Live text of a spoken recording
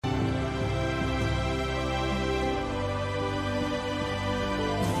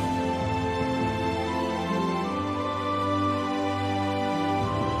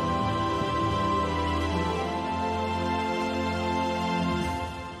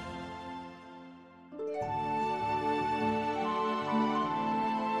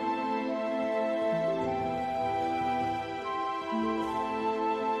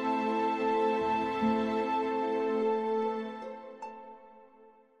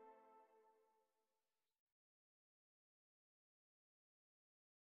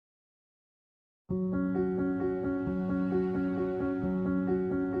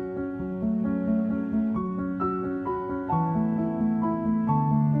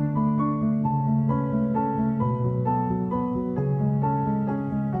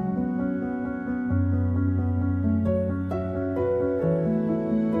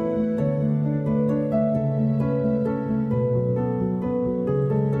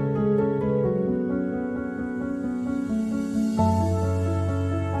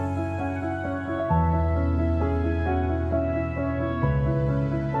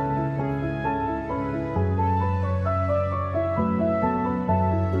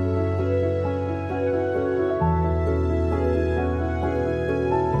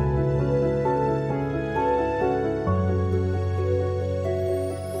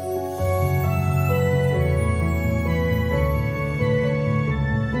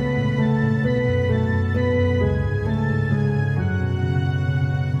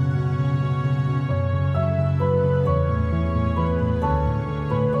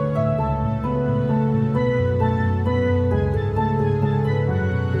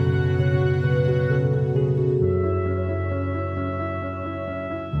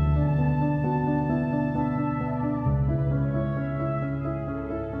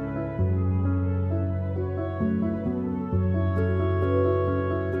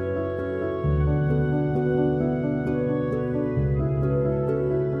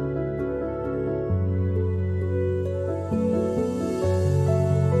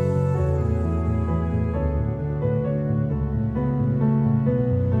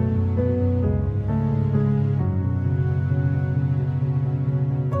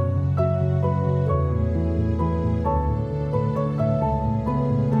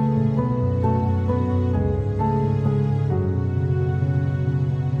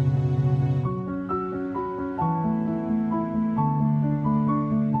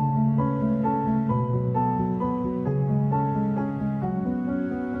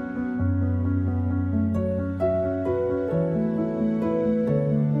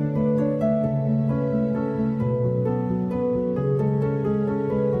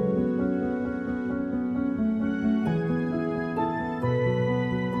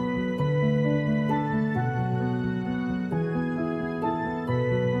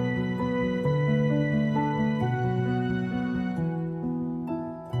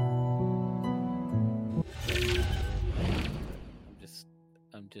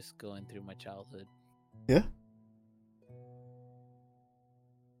going through my childhood. Yeah?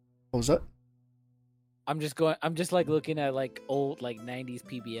 What was that? I'm just like looking at like old like 90s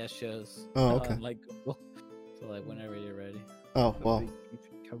PBS shows. Oh, okay. Like Google. So like whenever you're ready. Oh, well.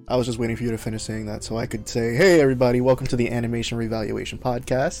 I was just waiting for you to finish saying that so I could say, hey everybody, welcome to the Animation Revaluation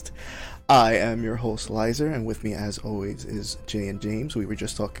Podcast. I am your host, Lizer, and with me as always is Jay and James. We were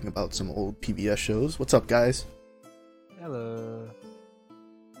just talking about some old PBS shows. What's up, guys? Hello.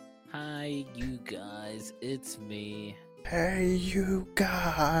 Hi, you guys. It's me. Hey, you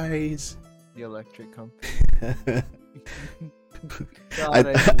guys. The Electric Company.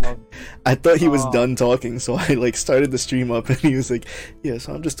 I thought he was done talking, so I like started the stream up, and he was like, "Yeah,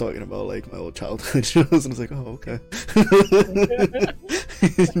 so I'm just talking about like my old childhood shows," and I was like, "Oh, okay."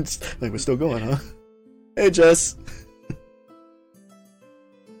 Like we're still going, huh? Hey, Jess.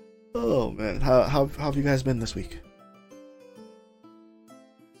 Oh man, how have you guys been this week?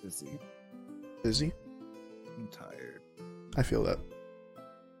 Busy. Busy? I'm tired. I feel that.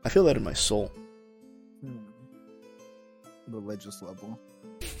 I feel that in my soul. Religious level.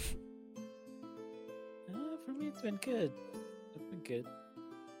 For me, it's been good. It's been good.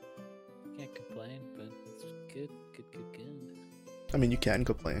 Can't complain, but it's good. I mean, you can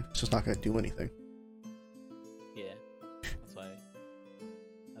complain. It's just not gonna do anything. Yeah, that's why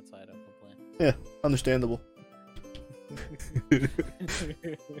I don't complain. Yeah, understandable.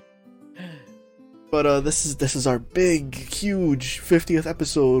 But this is our big, huge 50th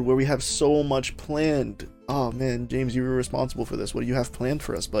episode where we have so much planned. Oh man, James, you were responsible for this. What do you have planned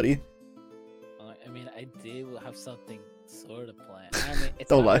for us, buddy? I mean, I did have something sort of planned. I mean, it's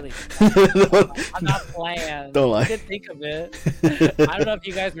Don't not lie. Really I'm not planned. Don't lie. I did think of it. I don't know if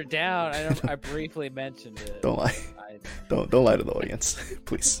you guys were down. I briefly mentioned it. Don't lie. Don't lie to the audience,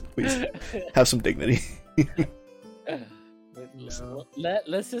 please. Have some dignity.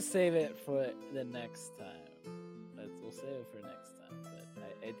 Let's just save it for the next time. We'll save it for next time. But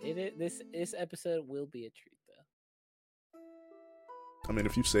this episode will be a treat, though. I mean,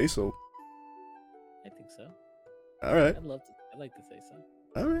 if you say so. I think so. All right. I'd like to say so.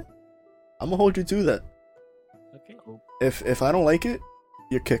 All right. I'm gonna hold you to that. Okay. Cool. If I don't like it,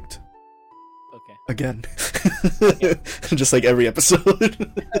 you're kicked. Okay. Again. Just like every episode.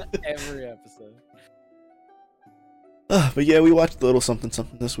 Every episode. But yeah, we watched a little something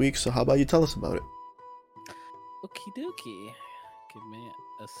this week, so how about you tell us about it? Okie dokie. Give me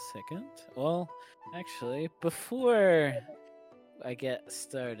a second. Well, actually, before I get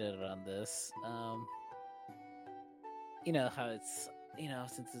started on this, you know how it's,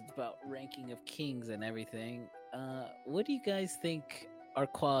 since it's about ranking of kings and everything, what do you guys think are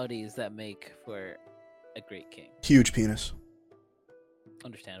qualities that make for a great king? Huge penis.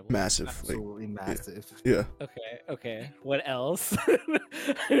 Understandable. Massive. Absolutely massive. Yeah. Okay. What else?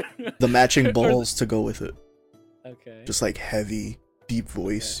 The matching balls to go with it. Okay. Just like heavy, deep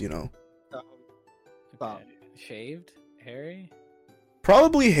voice, Okay. Stop. Shaved? Hairy?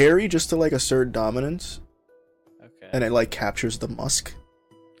 Probably hairy just to like assert dominance. Okay. And it like captures the musk.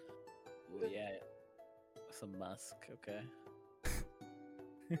 Ooh, yeah. Some musk, okay.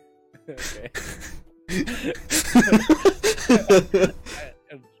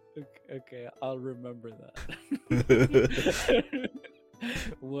 Okay, I'll remember that.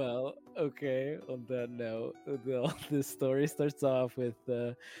 Well, okay, on that note, this story starts off with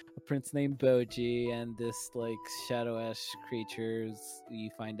a prince named Boji and this like shadow-ash creatures. You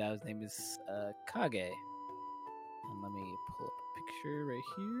find out his name is Kage. And let me pull up a picture right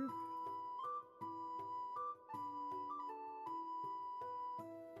here.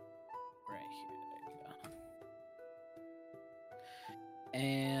 Right here, there you go.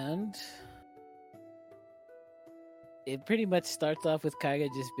 And it pretty much starts off with Kage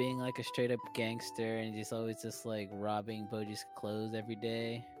just being like a straight up gangster and just always just like robbing Boji's clothes every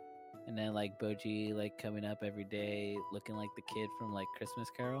day. And then like Boji like coming up every day looking like the kid from like Christmas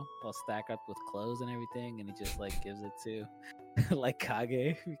Carol, all stacked up with clothes and everything, and he just like gives it to like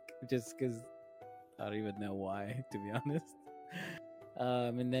Kage just because I don't even know why, to be honest.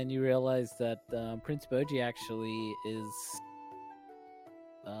 And then you realize that Prince Boji actually is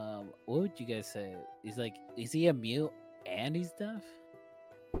what would you guys say? Is he a mute and he's deaf?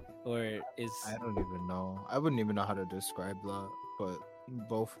 Or is I don't even know. I wouldn't even know how to describe that, but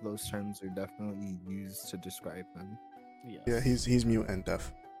both of those terms are definitely used to describe him. Yes. Yeah, he's mute and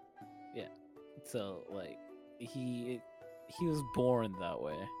deaf. Yeah. So like he was born that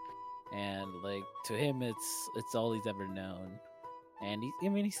way. And like to him it's all he's ever known. And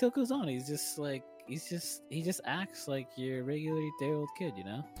he still goes on. He just acts like your regular day-old kid, you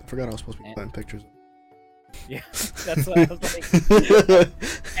know? I forgot I was supposed to be playing pictures. Yeah, that's what I was like.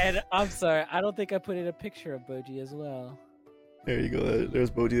 And I'm sorry, I don't think I put in a picture of Boji as well. There you go.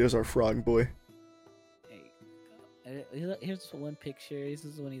 There's Boji. There's our frog boy. Here's one picture. This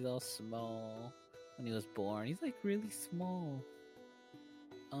is when he's all small. When he was born, he's like really small.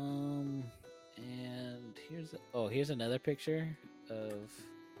 And here's another picture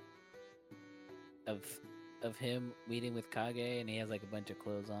of him meeting with Kage, and he has like a bunch of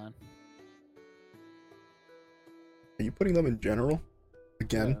clothes on. Are you putting them in general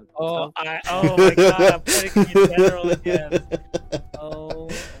again? Oh my god! I'm putting them in general again. Oh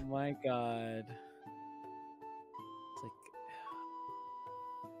my god! It's like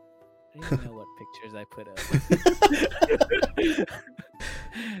I don't even know what pictures I put up.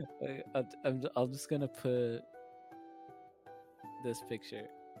 I'm just gonna put this picture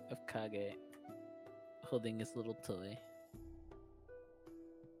of Kage holding his little toy.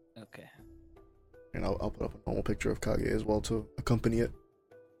 Okay. And I'll put up a normal picture of Kage as well to accompany it.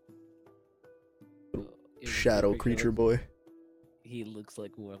 Shadow creature boy. He looks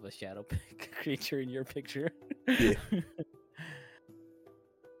like more of a shadow creature in your picture. Yeah.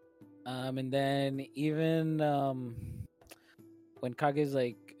 And then even when Kage's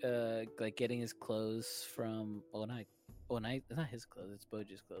like getting his clothes from not his clothes, it's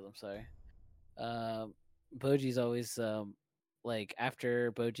Boji's clothes. I'm sorry. Boji's always like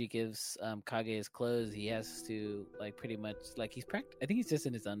after Boji gives Kage his clothes, he has to like pretty much like I think he's just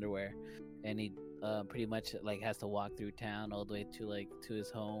in his underwear, and he pretty much like has to walk through town all the way to his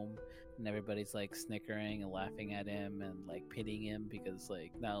home, and everybody's like snickering and laughing at him and like pitying him because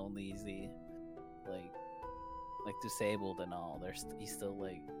like not only is he like disabled and all, he's still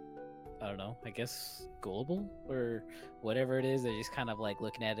like, I don't know, I guess gullible or whatever it is. They're just kind of like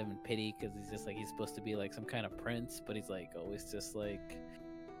looking at him in pity because he's just like, he's supposed to be like some kind of prince, but he's like always just like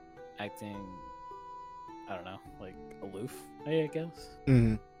acting, I don't know, like aloof, I guess.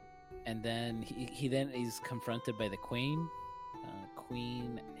 Mm-hmm. And then he's confronted by the queen,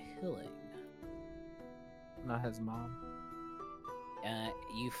 Queen Hilling. Not his mom.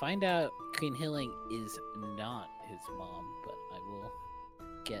 You find out Queen Hilling is not his mom, but I will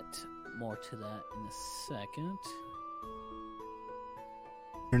get more to that in a second.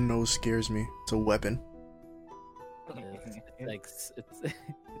 Your nose scares me. It's a weapon. It's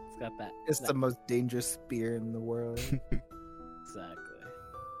got that. It's the most dangerous spear in the world. Exactly.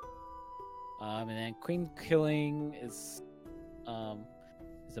 And then Queen Killing is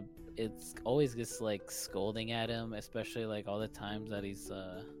it's always just like scolding at him, especially like all the times that he's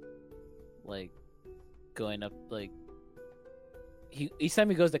like going up like each time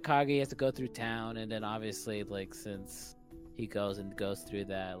he goes to Kage, he has to go through town, and then obviously like since he goes through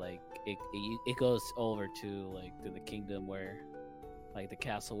that, like it goes over to like to the kingdom where like the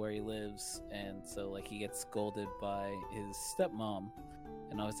castle where he lives, and so like he gets scolded by his stepmom.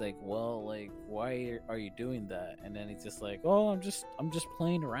 And I was like, well, like, why are you doing that? And then he's just like, oh, I'm just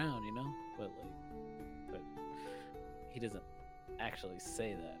playing around, you know? But he doesn't actually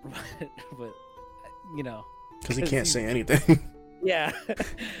say that. but you know. Because he can't say anything. Yeah.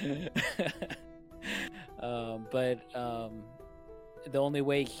 But the only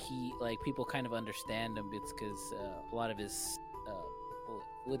way people kind of understand him, it's because a lot of his,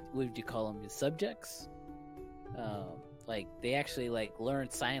 what would you call them, his subjects? Like they actually like learn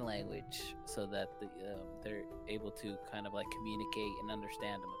sign language so that they're able to kind of like communicate and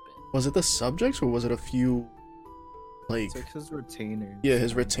understand him a bit. Was it the subjects or was it a few like? It's like his retainer. Yeah,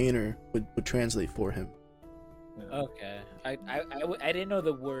 his retainer would translate for him. Yeah. Okay, I didn't know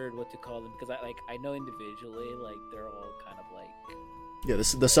the word what to call them because I know individually like they're all kind of like. Yeah,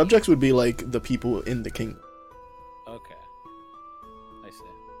 the subjects would be like the people in the kingdom. Okay. I see.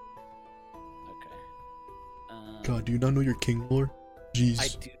 God, do you not know your king lore?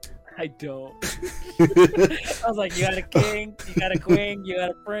 Jeez. I don't. I was like, you got a king, you got a queen, you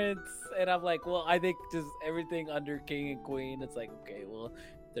got a prince, and I'm like, well, I think just everything under king and queen. It's like, okay, well,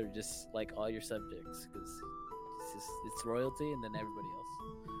 they're just like all your subjects because it's royalty, and then everybody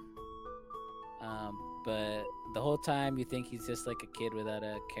else. But the whole time you think he's just like a kid without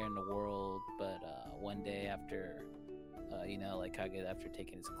a care in the world. But one day after, like Kage, after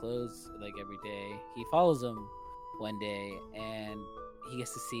taking his clothes like every day, he follows him one day, and he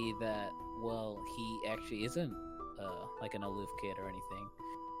gets to see that, well, he actually isn't like an aloof kid or anything.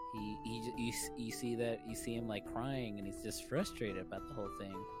 You see him like crying, and he's just frustrated about the whole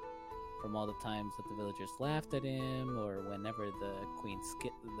thing from all the times that the villagers laughed at him or whenever the queen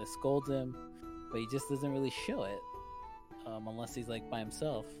scolds him, but he just doesn't really show it unless he's like by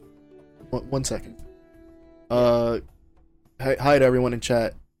himself. 1 second. Hi to everyone in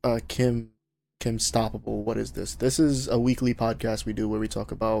chat. Kim Kim Stoppable. What is this? This is a weekly podcast we do where we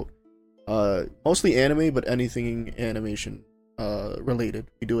talk about mostly anime, but anything animation related.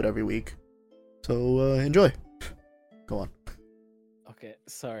 We do it every week. So enjoy. Go on. Okay,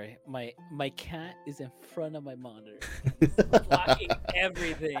 sorry. My cat is in front of my monitor. It's blocking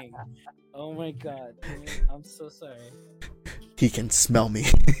everything. Oh my god. I'm so sorry. He can smell me.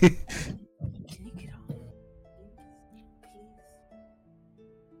 Can you get on?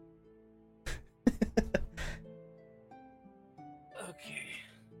 Okay.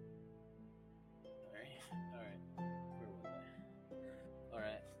 Alright. Where was I?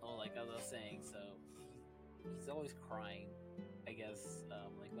 Alright. Oh, like as I was saying, so he's always crying, I guess,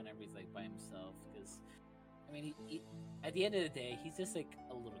 like whenever he's like by himself, because I mean, he at the end of the day, he's just like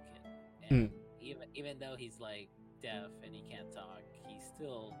a little kid, and even though he's like deaf and he can't talk, he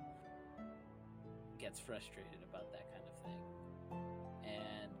still gets frustrated about that kind of thing.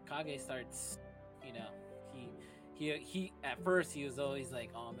 And Kage starts, you know, he at first he was always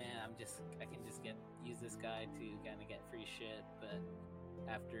like, oh man, I can just use this guy to kind of get free shit, but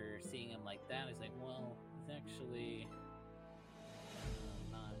after seeing him like that, he's like, well, he's actually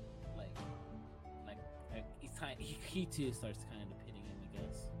not like he's kind. He too starts kind of pitting him, I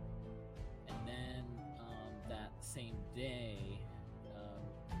guess. And then that same day,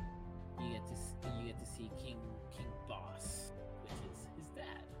 you get to see King Boss, which is his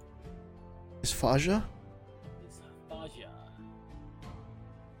dad. Is Faja? Is Faja.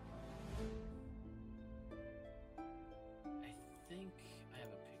 I think I have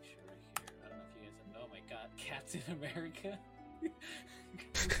a picture right here. I don't know if you guys have. Oh my god, Captain America.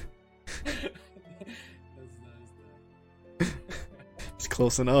 That's It's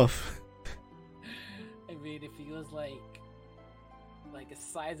close enough. I mean, if he was like the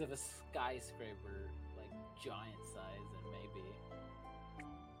size of a skyscraper, like giant size, then maybe,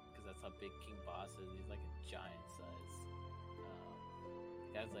 because that's how big King Boss is. He's like a giant size.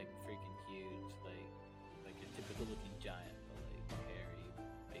 The guy's like freaking huge, like a typical looking giant, but like hairy,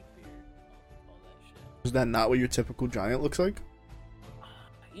 big beard, all that shit. Is that not what your typical giant looks like?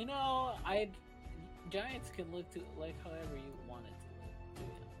 You know, giants can look to like however you want it to look. To be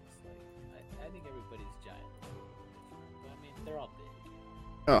honest, like I think everybody's giant looks a little different, but I mean they're all big.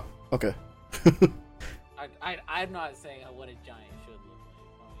 Oh, okay. I'm not saying what a giant should look like.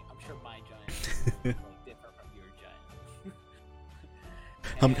 I mean, I'm sure my giant is like different from your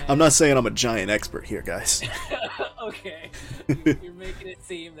giant. I'm not saying I'm a giant expert here, guys. Okay, you're making it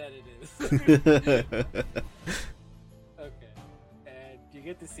seem that it is. Okay, and you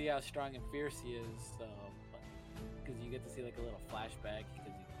get to see how strong and fierce he is, because you get to see like a little flashback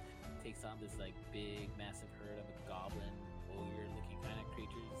because he takes on this like big, massive herd of a goblin, ogre-looking kind of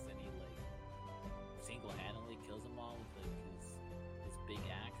creatures, and he like single-handedly kills them all with like his big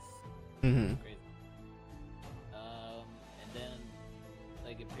axe. Mm-hmm. Crazy. And then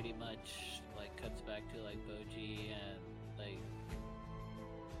like it pretty much like cuts back to like Boji, and like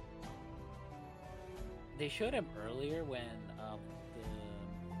they showed him earlier when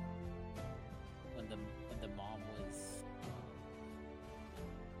the mom was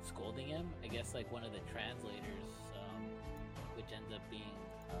scolding him. I guess like one of the translators, which ends up being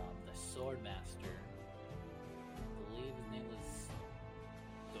the sword master. I believe his name was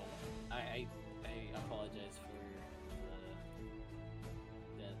Dom. I apologize for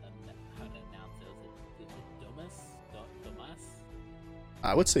the how to announce it. Is it Domus? Domas? I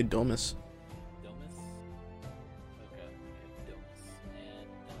would say Domus. Domus? Okay, Domus. And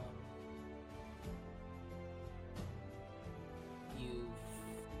you've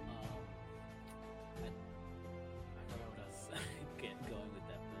I forgot what I was going with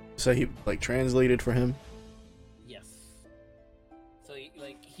that, but So he like translated for him. yes. So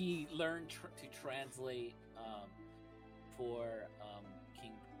he learned to translate for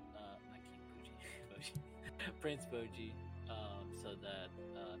King, not King Boji, Prince Boji, so that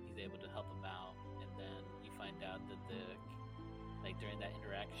he's able to help him out. And then you find out that during that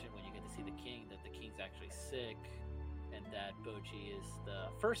interaction when you get to see the king, that the king's actually sick, and that Boji is the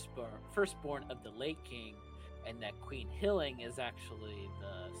firstborn of the late king, and that Queen Hilling is actually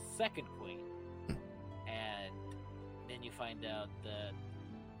the second queen. And then you find out that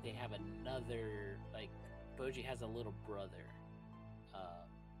they have another, like, Boji has a little brother,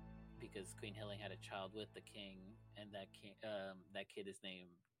 because Queen Hilling had a child with the king, and that kid is named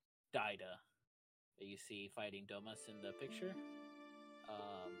Dida, that you see fighting Domus in the picture.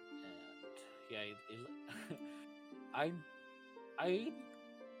 And yeah, I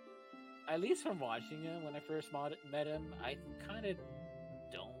at least from watching him when I first met him, I kind of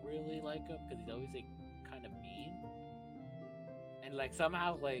don't really like him because he's always like kind of mean. and like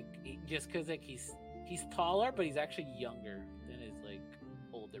somehow like just because like he's taller, but he's actually younger than his like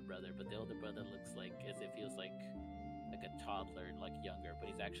older brother. But the older brother looks like as if he was like a toddler and like younger, but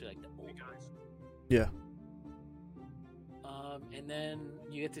he's actually like the older. Yeah. And then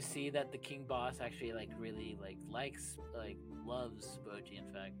you get to see that the king boss actually like really like loves Boji.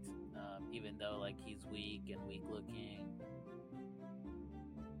 In fact, even though like he's weak looking.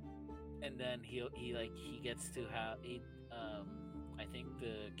 And then he gets to have I think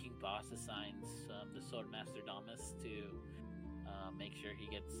the king boss assigns the swordmaster Damas to make sure he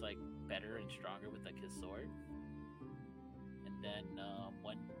gets like better and stronger with like his sword. And then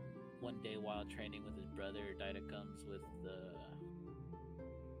one day while training with his brother, Daida comes with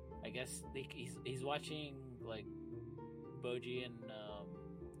I guess he's watching like Boji and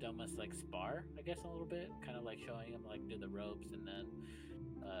Damas like spar, I guess, a little bit, kind of like showing him like do the ropes, and then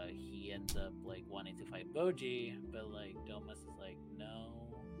he ends up like wanting to fight Boji, but like Damas is like no,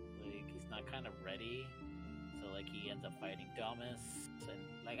 like he's not kind of ready, so like he ends up fighting Damas and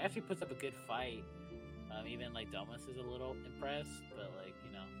like actually puts up a good fight. Even like Damas is a little impressed, but like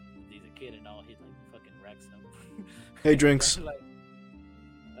he's a kid and all, he like fucking wrecks him. Hey, drinks. And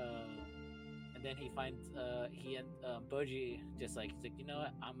then he finds Boji just like he's like, you know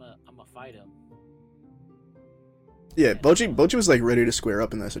what, I'm a fight him. Yeah, Boji was like ready to square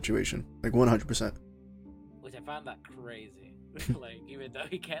up in that situation, like 100%. Which I found that crazy. Like even though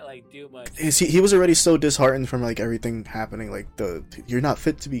he can't like do much. He was already so disheartened from like everything happening, like you're not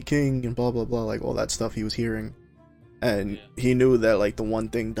fit to be king and blah blah blah, like all that stuff he was hearing, and he knew that like the one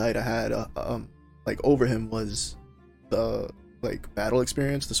thing Daida had like over him was the like battle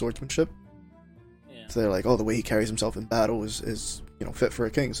experience, the swordsmanship. Yeah. So they're like, oh, the way he carries himself in battle is fit for a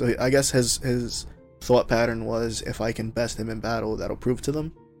king. So I guess his thought pattern was, if I can best him in battle, that'll prove to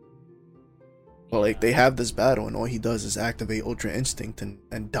them. Well, like they have this battle, and all he does is activate Ultra Instinct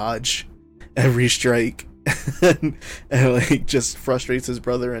and dodge every strike, and like just frustrates his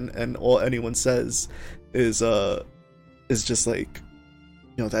brother. And all anyone says is just like,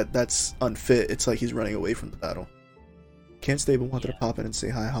 that's unfit. It's like he's running away from the battle. Can't stay, but wanted to pop in and say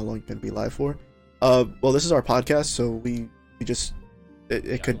hi. How long you gonna be live for? Well, this is our podcast, so we just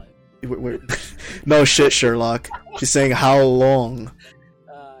it could. We're no shit, Sherlock. She's saying how long.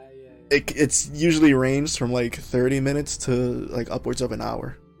 It's usually ranged from like 30 minutes to like upwards of an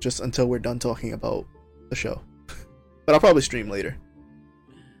hour, just until we're done talking about the show. But I'll probably stream later.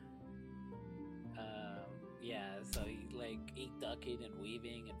 Yeah, so like ducking and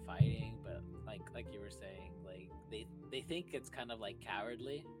weaving and fighting, but like you were saying, like they think it's kind of like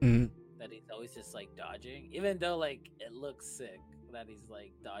cowardly that he's always just like dodging, even though like it looks sick that he's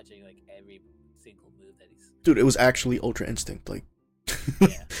like dodging like every single move that he's. Dude, it was actually Ultra Instinct, like.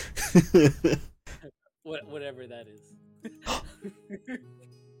 Yeah. Whatever that is.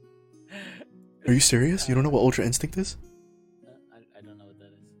 Are you serious? You don't know what Ultra Instinct is? I don't know what that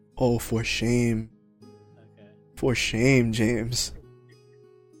is. Oh, for shame. Okay. For shame, James.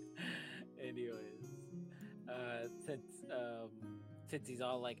 Anyways, since he's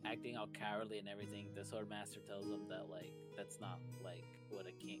all like acting all cowardly and everything, the swordmaster tells him that like that's not like what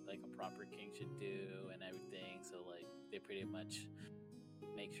a king, like a proper king, should do and everything. So like they pretty much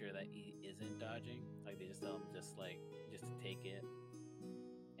make sure that he isn't dodging. Like they just tell him just to take it,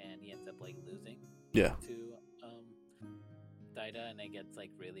 and he ends up like losing. Yeah. To Daida, and it gets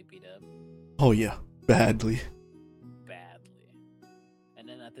like really beat up. Oh yeah, badly. And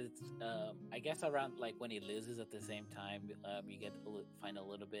then at this, I guess around like when he loses at the same time, you get find a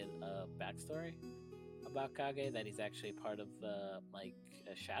little bit of backstory about Kage, that he's actually part of like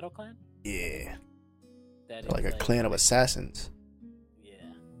a shadow clan. Yeah. That like a clan of assassins.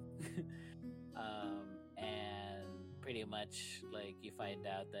 And pretty much like you find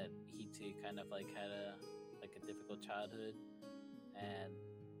out that he too kind of like had a difficult childhood, and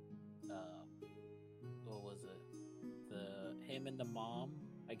what was it, him and the mom,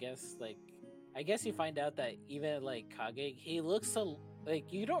 I guess you find out that even like Kage, he looks so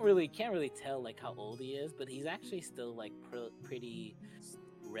like you can't really tell like how old he is, but he's actually still like pretty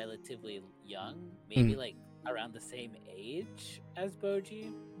relatively young, maybe like around the same age as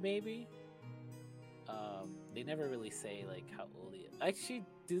Boji, maybe. They never really say like how old he is. Actually,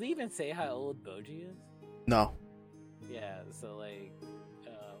 do they even say how old Boji is? No. Yeah, so like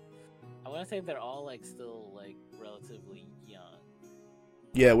I want to say they're all like still like relatively young.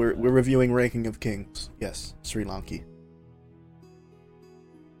 Yeah, we're reviewing Ranking of Kings. Yes, Sri Lanka.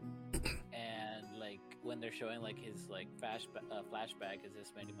 And like when they're showing like his like flashback is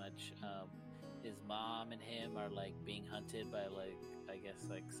just pretty much his mom and him are like being hunted by like I guess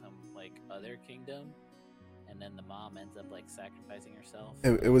like some like other kingdom, and then the mom ends up like sacrificing herself.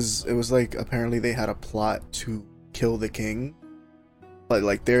 It was like apparently they had a plot to kill the king, but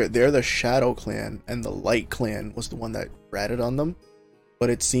like they're the Shadow Clan, and the Light Clan was the one that ratted on them. But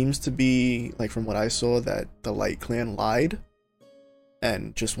it seems to be, like from what I saw, that the Light Clan lied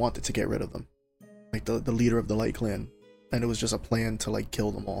and just wanted to get rid of them, like the leader of the Light Clan, and it was just a plan to like kill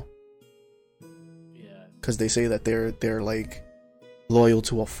them all. Yeah, because they say that they're like loyal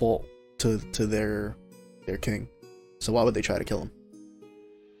to a fault to their king, so why would they try to kill him?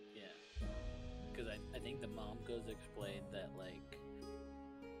 yeah. Because I think the mom goes to explain that like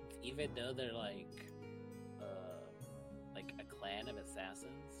even though they're like a clan of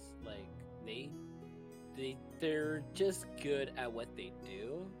assassins, like they're just good at what they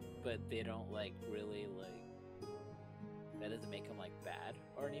do, but they don't like really like, that doesn't make them like bad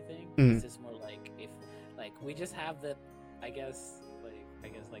or anything. It's just more like, if like we just have the I guess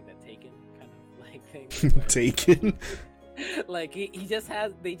like the Taken kind of like thing where, Taken. like they just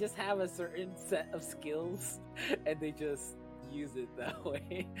have a certain set of skills and they just use it that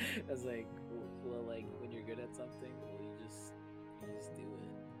way. It's like, well, like when you're good at something, well, you just do it.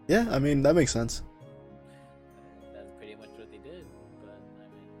 Yeah, I mean that makes sense. That's pretty much what they did, but I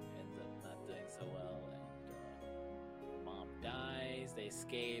mean, ends up not doing so well, and mom dies. They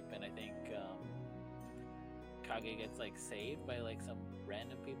escape, and I think Kage gets like saved by like some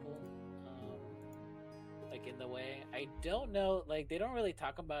random people, like in the way. I don't know, like they don't really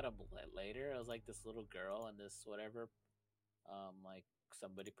talk about him later. It was like this little girl and this whatever, like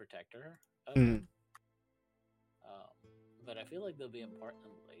somebody protect her. But I feel like they'll be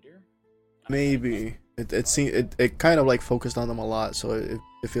important later. Maybe it kind of like focused on them a lot, so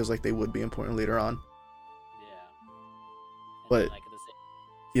it feels like they would be important later on. Yeah. But then, like,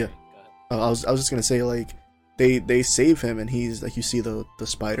 yeah, I was just gonna say, like they save him, and he's like, you see the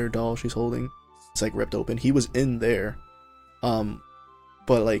spider doll she's holding, it's like ripped open. He was in there,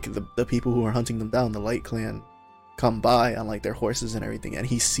 but like the people who are hunting them down, the Light Clan, come by on like their horses and everything, and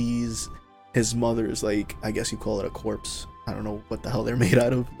he sees his mother's, like, I guess you call it a corpse. I don't know what the hell they're made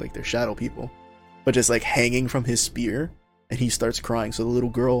out of, like they're shadow people, but just like hanging from his spear, and he starts crying. So the little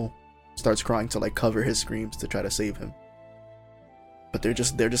girl starts crying to like cover his screams to try to save him. But they're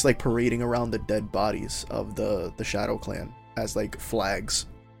just like parading around the dead bodies of the Shadow Clan as like flags.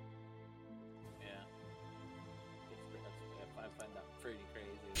 Yeah. I find that pretty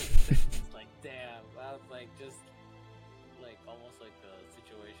crazy. It's like, damn, I was like, just like almost like a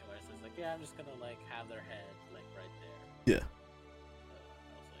situation where it says like, yeah, I'm just gonna like have their head like right there. Yeah.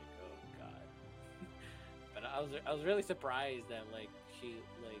 I was like, oh god. But I was really surprised that like she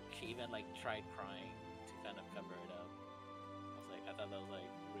even like tried crying to kind of cover it up. I thought that was like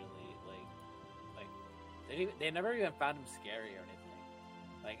really like they never even found him scary or anything.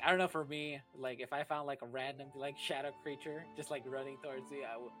 Like, I don't know, for me, like if I found like a random like shadow creature just like running towards me,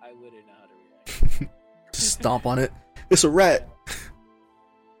 I wouldn't know how to react. Just stomp on it. It's a rat.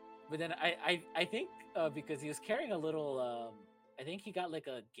 But then I think because he was carrying a little I think he got like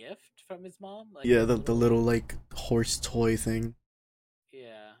a gift from his mom. Like, yeah, the little like horse toy thing.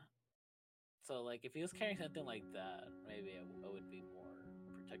 Yeah. So like if he was carrying something like that, maybe I would be more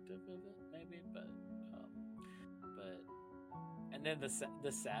protective of it, maybe. But and then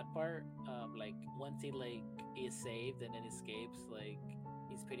the sad part, like once he like is saved and then escapes, like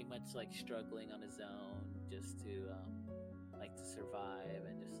he's pretty much like struggling on his own just to like to survive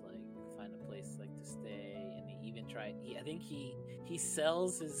and just like find a place like to stay. And he even tried. I think he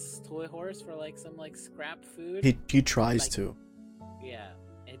sells his toy horse for like some like scrap food. He tries like, to. Yeah.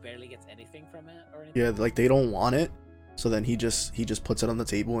 He barely gets anything from it or anything. Yeah, like they don't want it, so then he just puts it on the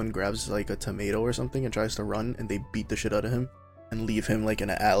table and grabs like a tomato or something and tries to run, and they beat the shit out of him and leave him like in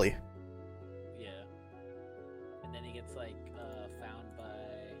an alley. Yeah. And then he gets like found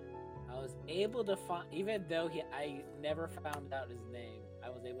by, I was able to find, even though I never found out his name, I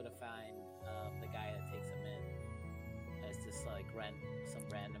was able to find the guy that takes him in as just like some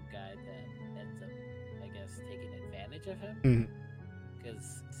random guy that ends up, I guess, taking advantage of him.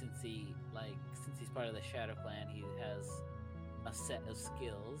 Because since he's part of the Shadow Clan, he has a set of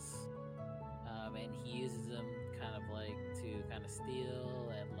skills, and he uses them kind of like to kind of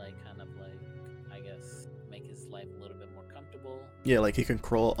steal and like kind of like, I guess, make his life a little bit more comfortable. Yeah, like he can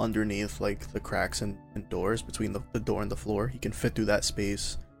crawl underneath like the cracks and doors between the door and the floor. He can fit through that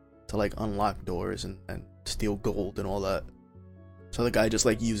space to like unlock doors and steal gold and all that. So the guy just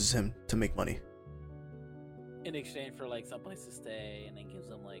like uses him to make money. In exchange for like some place to stay, and then gives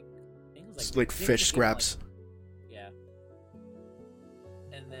them like, I think it was like fish scraps. Yeah.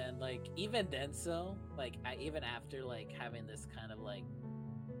 And then like even then, so like even after like having this kind of like,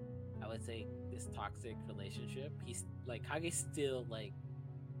 I would say this toxic relationship, he's like Kage still like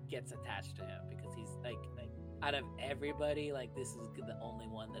gets attached to him because he's like out of everybody, like this is the only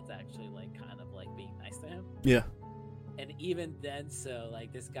one that's actually like kind of like being nice to him. Yeah. And even then, so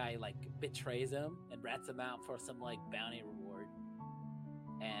like this guy like betrays him and rats him out for some like bounty reward.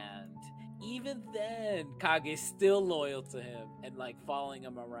 And even then, Kage's still loyal to him and like following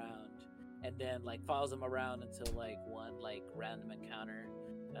him around. And then like follows him around until like one like random encounter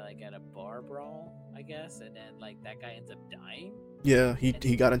like at a bar brawl, I guess. And then like that guy ends up dying. Yeah,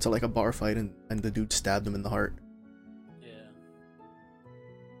 he got into like a bar fight and the dude stabbed him in the heart. Yeah.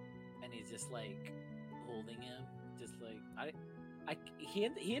 And he's just like holding him, just like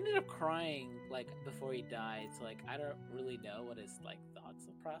he ended up crying like before he died. So like I don't really know what his like thoughts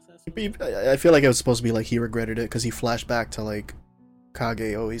and process was. I feel like it was supposed to be like he regretted it because he flashed back to like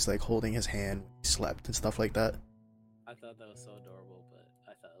Kage always like holding his hand when he slept and stuff like that. I thought that was so adorable, but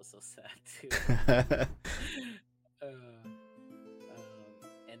I thought it was so sad too.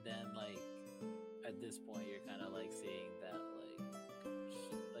 And then like at this point you're kind of like seeing that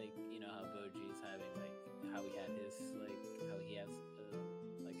like you know how Boji's having like how he had his like how he has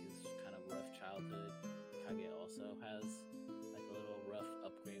like his kind of rough childhood. Kage also has like a little rough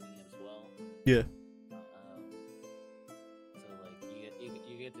upbringing as well. Yeah. So like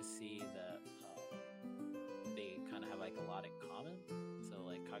you get to see that they kind of have like a lot in common. So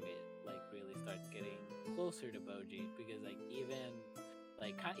like Kage like really starts getting closer to Boji because like even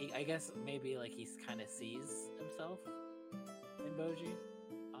like I guess maybe like he kind of sees himself in Boji.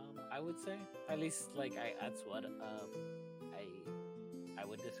 I would say at least like that's what I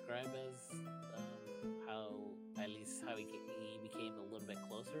would describe as how at least how he became a little bit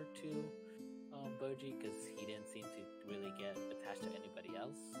closer to Boji because he didn't seem to really get attached to anybody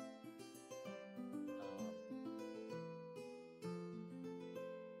else.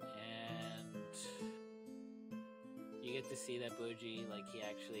 And you get to see that Boji like he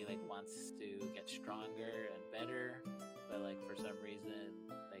actually like wants to get stronger and better, but like for some reason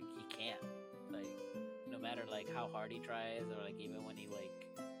like he can't. Like no matter like how hard he tries or like even when he like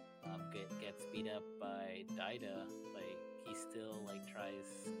gets beat up by Daida, like he still like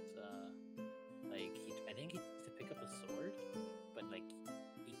tries like I think he needs to pick up a sword, but like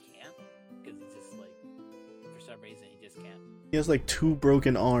he can't because he's just like for some reason he just can't. He has like 2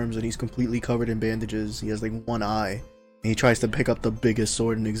 broken arms and he's completely covered in bandages. He has like 1 eye and he tries to pick up the biggest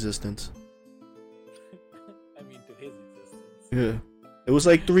sword in existence. I mean, to his existence. Yeah. It was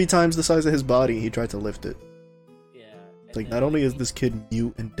like 3 times the size of his body. He tried to lift it. Yeah. It's like not only is this kid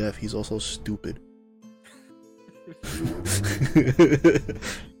mute and deaf, he's also stupid. That's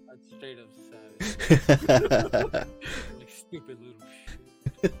straight up savage. Like stupid little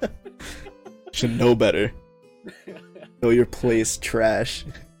shit. Should know better. Know your place, trash.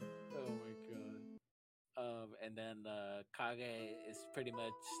 Oh my god. And then Kage is pretty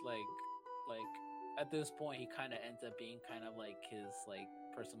much like at this point he kind of ends up being kind of like his like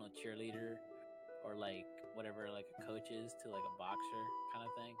personal cheerleader or like whatever like a coach is to like a boxer kind of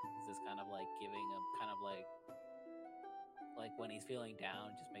thing. He's just kind of like giving him kind of like when he's feeling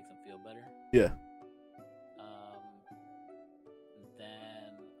down, just makes him feel better. Yeah.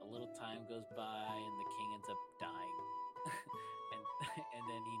 Then a little time goes by and the king ends up dying. and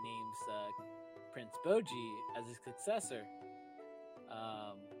then he names Prince Boji as his successor.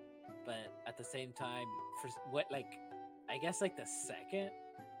 But at the same time, for what like I guess like the second,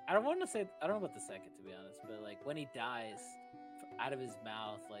 I don't know about the second to be honest, but like when he dies, out of his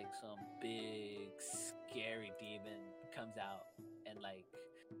mouth like some big scary demon comes out and like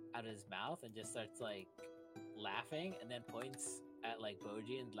out of his mouth and just starts like laughing and then points at like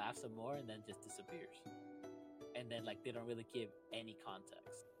Boji and laughs some more and then just disappears. And then like they don't really give any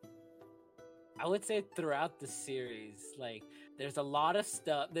context. I would say throughout the series, like there's a lot of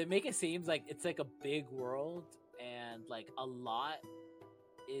stuff. They make it seem like it's like a big world and like a lot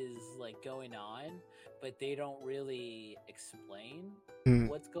is like going on, but they don't really explain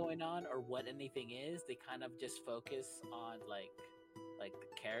what's going on or what anything is. They kind of just focus on like the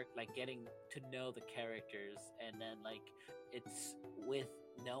character, like getting to know the characters, and then like it's with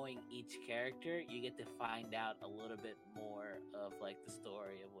knowing each character, you get to find out a little bit more of like the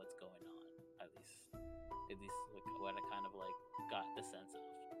story of what's going on. At least like what I kind of like got the sense of.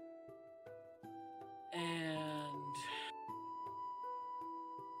 And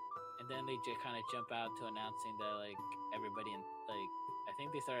then they just kind of jump out to announcing that like everybody in like I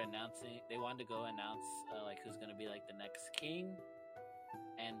think they started announcing they wanted to go announce like who's gonna be like the next king,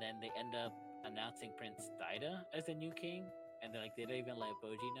 and then they end up announcing Prince Daida as the new king, and they're like they don't even let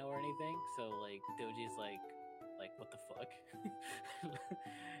Boji know or anything. So like Doji's like what the fuck,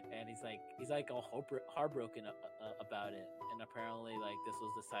 and he's like all heartbroken about it. And apparently, like this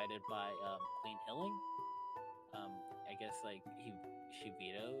was decided by Queen Hilling. I guess like she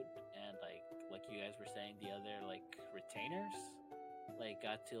vetoed, and like you guys were saying, the other like retainers like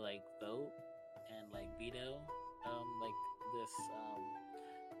got to like vote and like veto like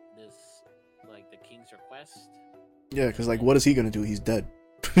this like the king's request. Yeah, because like what is he gonna do? He's dead.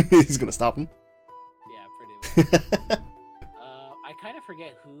 He's gonna stop him. Yeah, pretty much. I kind of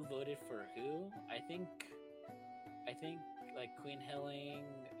forget who voted for who. I think like Queen Hilling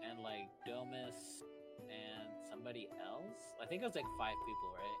and like Domus and somebody else. I think it was like 5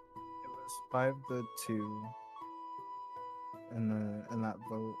 people, right? It was 5-2 in that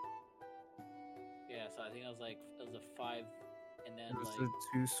vote. Yeah, so I think it was a 5, and then It was like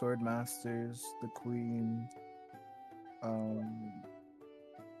the 2 sword masters, the queen.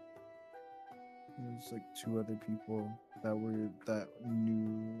 There's like 2 other people that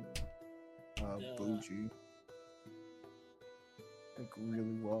knew Boji like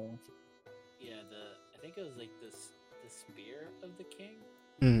really well. yeah, I think it was like the spear of the king.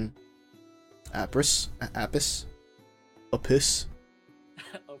 Apis. Opus. Opus.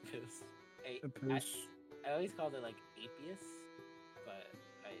 Apis. I always called it like Apius, but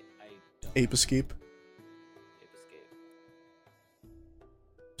I don't. Ape Escape. Ape Escape.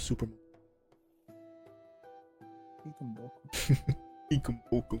 Super.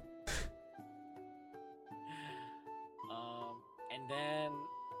 Ikumboku. And then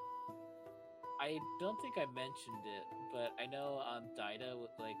I don't think I mentioned it, but I know Daida,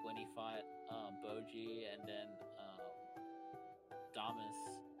 like when he fought Boji and then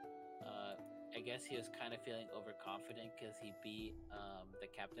Damas, I guess he was kind of feeling overconfident because he beat the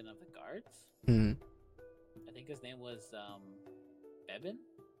captain of the guards. I think his name was Bebin.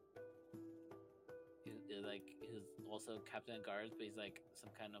 He was also captain of guards, but he's like some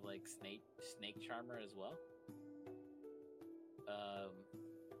kind of like snake charmer as well.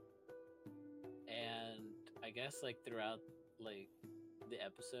 And I guess like throughout like the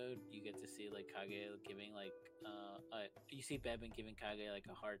episode, you get to see like Kage giving like you see Bebin giving Kage like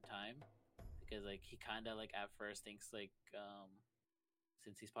a hard time because like he kind of like at first thinks like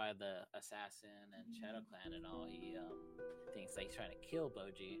since he's part of the assassin and Shadow Clan and all, he thinks like he's trying to kill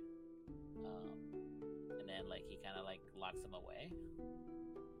Boji, and then like he kind of like locks him away,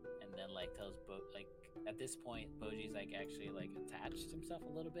 and then like tells like at this point Boji's like actually like attached himself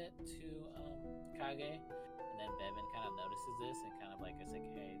a little bit to Kage, and then Bebin kind of notices this and kind of like is like,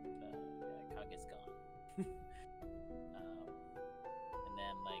 hey, Kage's gone. And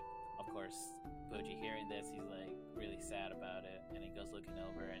then like of course Boji hearing this, he's like really sad about it, and he goes looking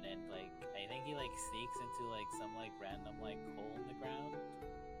over, and then like I think he like sneaks into like some like random like hole in the ground,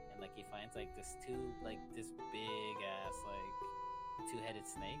 and like he finds like this big ass like 2-headed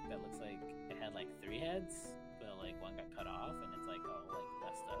snake that looks like it had like 3 heads, but like one got cut off and it's like all like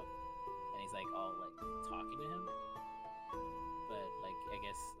messed up, and he's like all like talking to him, but like I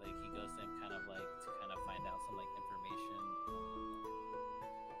guess like he goes to him kind of like to kind of find out some like information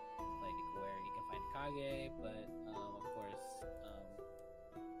like where he can find Kage, but of course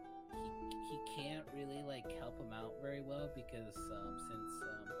he can't really like help him out very well because since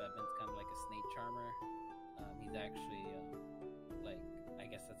Bebin's kind of like a snake charmer, he's actually like I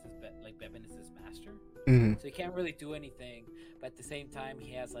guess that's his like Bebin is his master, so he can't really do anything. But at the same time,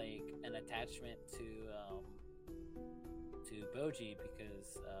 he has like an attachment to Boji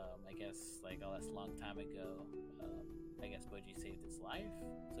because I guess like that's a long time ago. I guess Boji saved his life,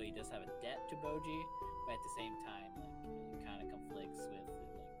 so he does have a debt to Boji. But at the same time, like it kind of conflicts with like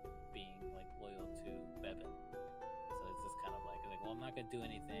being like loyal to Bebin. So it's just kind of like well, I'm not gonna do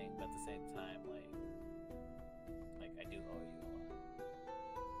anything, but at the same time, like I do owe you a lot.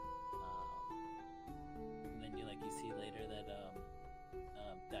 And then you see later that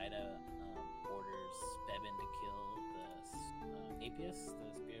Daida orders Bebin to kill the Apius,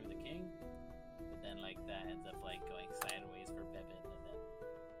 the spear of the king. But then like that ends up like going sideways for Bebin, and then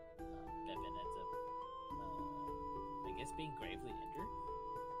Bebin ends up I guess being gravely injured.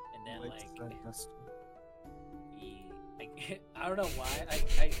 And then I don't know why.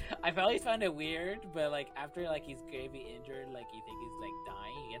 I've always found it weird, but like after like he's gravely injured, like you think he's like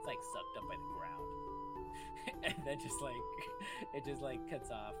dying, he gets like sucked up by the ground, and then just like it just like cuts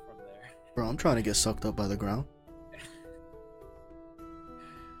off from there. Bro, I'm trying to get sucked up by the ground.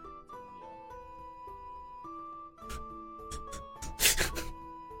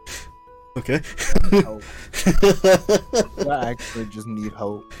 Okay. I actually just need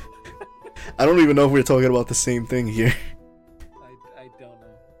hope. I don't even know if we're talking about the same thing here. I don't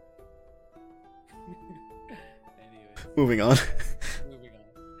know. Anyways. Moving on.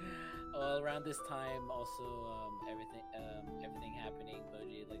 around this time, also everything happening,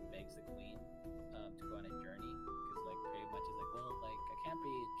 Boji like begs the queen to go on a journey because like pretty much is like, well, like I can't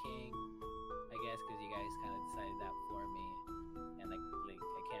be king, I guess, because you guys kind of decided that for me, and like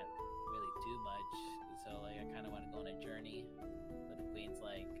I can't really do much, so like I kind of want to go on a journey. But the queen's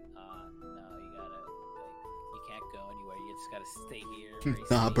like, no, you gotta like you can't go anywhere. You just gotta stay here.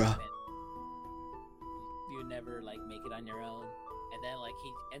 Nah, bro. You never like make it on your own. And then like he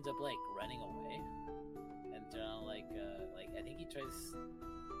ends up like running away, and like I think he tries,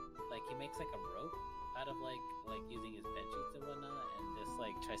 like he makes like a rope out of like using his bed sheets and whatnot, and just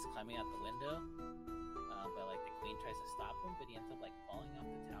like tries climbing out the window. But like the queen tries to stop him, but he ends up like falling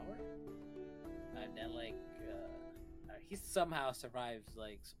off the tower. And then like he somehow survives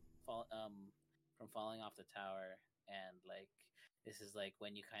like from falling off the tower, and like this is like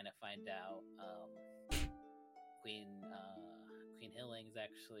when you kind of find out Queen Hilling is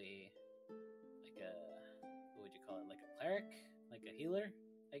actually like a, what would you call it, like a cleric, like a healer,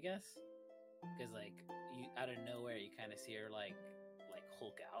 I guess, because like you out of nowhere you kind of see her like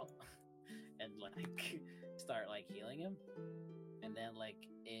Hulk out and like start like healing him, and then like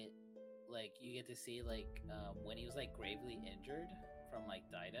it like you get to see like when he was like gravely injured from like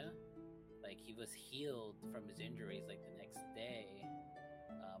Daida, like he was healed from his injuries like the next day,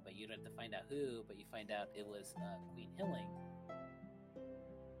 but you don't have to find out who, but you find out it was Queen Hilling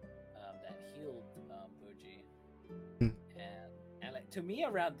that healed Boji. And like to me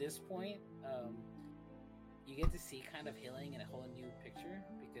around this point, you get to see kind of Hilling in a whole new picture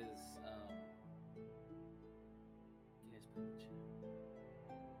because you guys put the chat.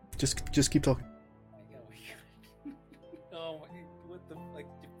 Just keep talking. Oh my god. Oh my, what the like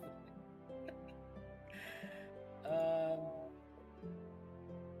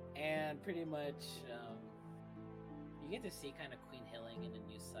and pretty much you get to see kind of Queen Hilling in a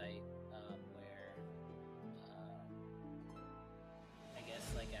new site where I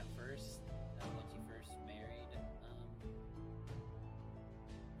guess like at first when she first married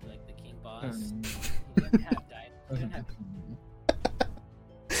like the king boss, he didn't have died. He didn't have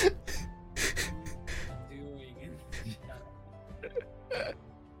doing in the chat.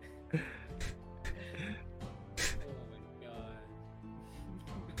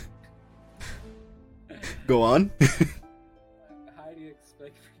 Go on. How do you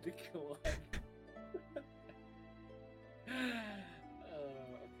expect me to go on? Oh,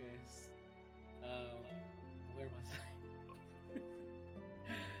 okay. Where was I?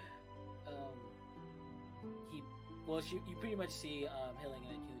 You pretty much see Hilling in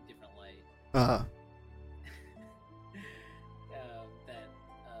a new different light. Uh-huh. That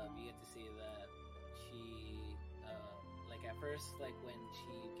you get to see that she like at first, like when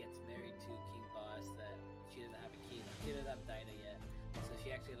she gets married to King Boss, that she doesn't have a key, she doesn't have Daida yet, so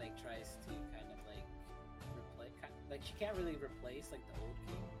she actually like tries to kind of like replace, like she can't really replace like the old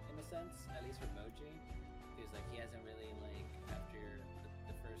king in a sense, at least for Boji, because like he hasn't really like after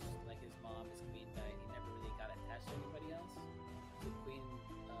the first, like his queen died, he never really got attached to anybody else. So Queen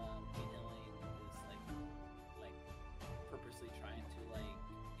Hilling is like purposely trying to like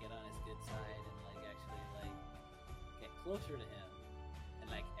get on his good side and like actually like get closer to him,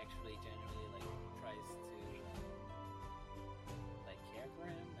 and like actually genuinely like tries to like care for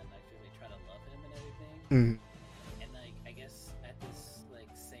him and actually try to love him and everything. Mm. And like I guess at this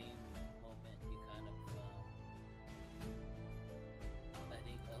like same moment you kind of I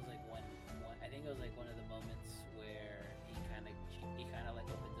think it was like one of the moments where he kind of like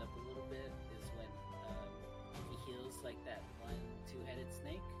opens up a little bit is when he heals like that one two-headed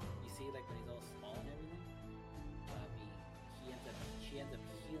snake. You see like when he's all small and everything. She ends up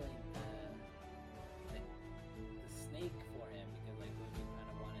healing the snake for him because like Boji kind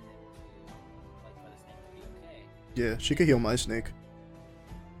of wanted him to like for the snake to be okay. Yeah, she could heal my snake.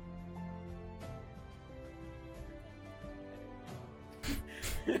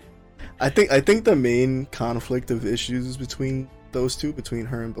 I think the main conflict of issues between those two, between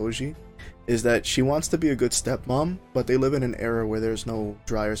her and Boji, is that she wants to be a good stepmom, but they live in an era where there's no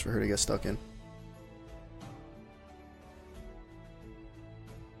dryers for her to get stuck in.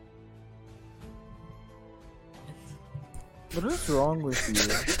 What is wrong with you?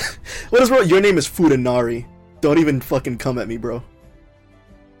 What is wrong? Your name is Fudanari. Don't even fucking come at me, bro.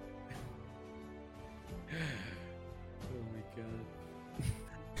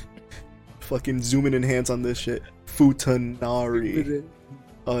 Fucking zoom in and hands on this shit. Futanari.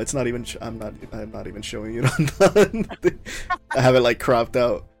 Oh, it's not even. I'm not even showing it on the. I have it like cropped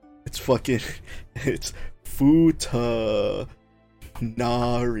out. It's fucking. It's Futanari,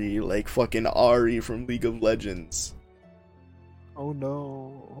 like fucking Ari from League of Legends. Oh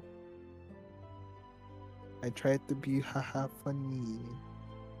no. I tried to be haha funny.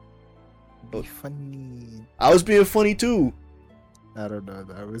 Be Oh. funny. I was being funny too. I don't know.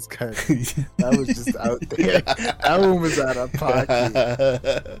 That was kind of. That was just out there. That one was out of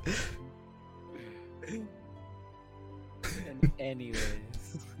pocket. Anyways.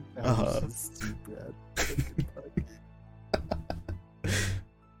 That was just stupid.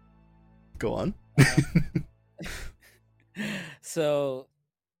 Go on. So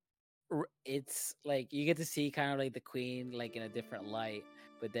it's like you get to see kind of like the queen like in a different light,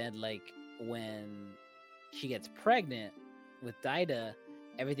 but then like when she gets pregnant with Daida,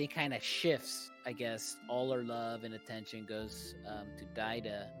 everything kind of shifts. I guess all her love and attention goes to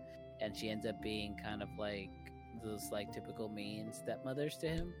Daida, and she ends up being kind of like those like typical mean stepmothers to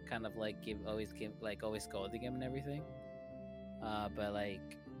him, kind of like always scolding him and everything. But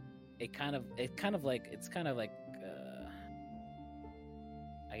like it's kind of like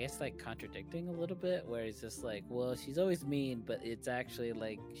I guess like contradicting a little bit, where it's just like, well, she's always mean, but it's actually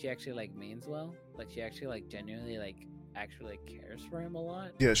like she actually like means well, like she actually like genuinely like actually like cares for him a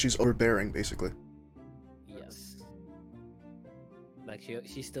lot. Yeah, she's overbearing basically. Yes, like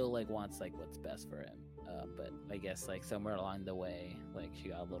she still like wants like what's best for him, but I guess like somewhere along the way, like she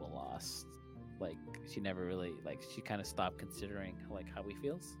got a little lost. Like she never really like she kind of stopped considering like how he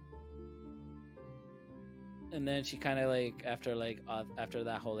feels. And then she kind of like after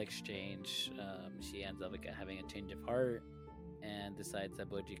that whole exchange, she ends up like having a change of heart and decides that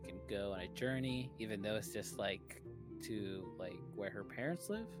Bojji can go on a journey, even though it's just like to like where her parents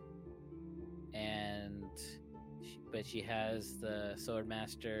live. And but she has the sword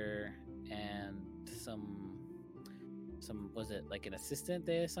master and some was it like an assistant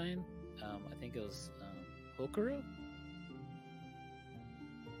they assigned? I think it was Hokuro.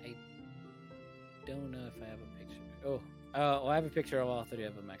 Don't know if I have a picture. Well, I have a picture of all three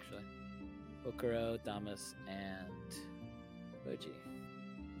of them actually. Hokuro, Damas, and Bojji.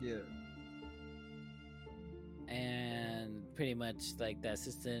 Yeah. And pretty much like the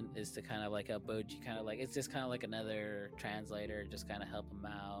assistant is to kind of like help Bojji, kind of like it's just kind of like another translator, just kind of help him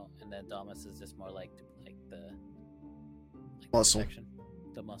out. And then Damas is just more like the muscle.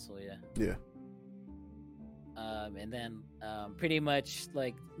 The muscle, yeah. Yeah. And then pretty much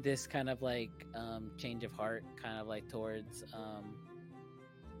like this kind of like change of heart kind of like towards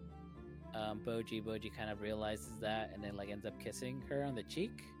Bojji kind of realizes that, and then like ends up kissing her on the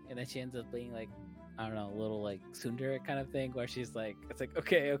cheek, and then she ends up being like, I don't know, a little like tsundere kind of thing, where she's like, it's like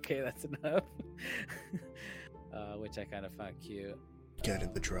okay, that's enough. Which I kind of found cute. Get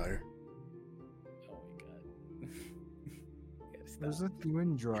in the dryer. Oh my god. There's a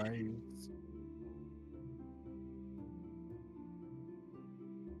doing dryers.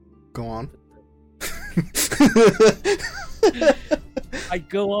 Go on. I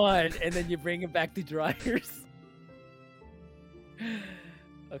go on, and then you bring it back to dryers.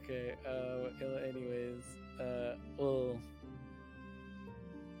 Okay. Anyways, well.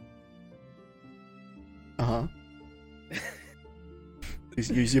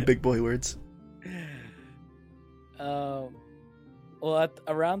 Use your big boy words. Well,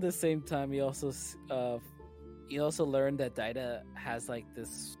 around the same time, you also learn that Daida has like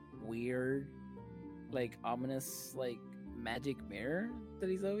this weird, like ominous, like magic mirror that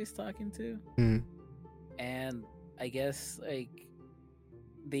he's always talking to. Mm. And I guess like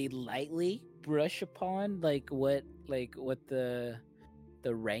they lightly brush upon like what the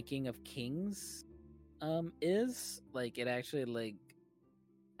ranking of kings is. Like it actually like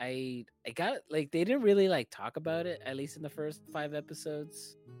I got like they didn't really like talk about it, at least in the first 5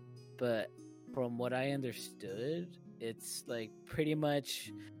 episodes, but from what I understood, it's like pretty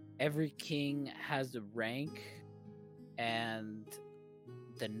much every king has a rank, and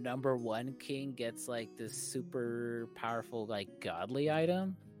the number 1 king gets like this super powerful like godly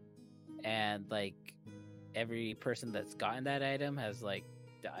item, and like every person that's gotten that item has like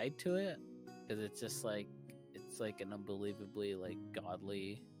died to it, because it's just like it's like an unbelievably like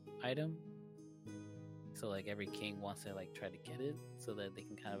godly item. So like every king wants to like try to get it so that they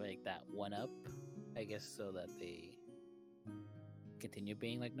can kind of like that one up, I guess, so that they continue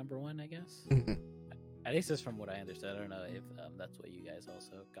being like number 1, I guess. Mm-hmm. At least that's from what I understood. I don't know if that's what you guys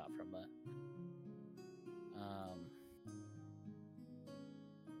also got from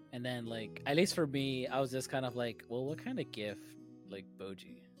and then like at least for me, I was just kind of like, well, what kind of gift like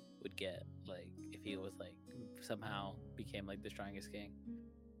Bojji would get like if he was like somehow became like the strongest king.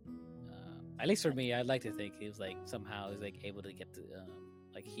 At least for me, I'd like to think he was like somehow is like able to get to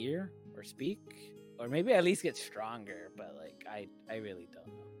like hear or speak, or maybe at least get stronger. But like I really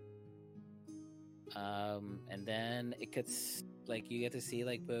don't know. And then it gets like you get to see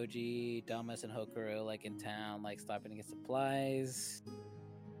like Boji, Damas, and Hokuro like in town, like stopping to get supplies.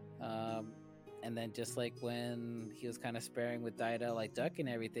 And then just like when he was kind of sparing with Daida, like ducking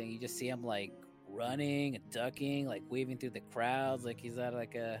everything, you just see him like running and ducking, like weaving through the crowds, like he's at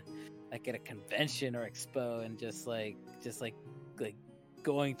like at a convention or expo, and just like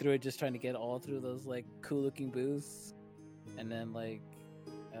going through it, just trying to get all through those like cool looking booths, and then like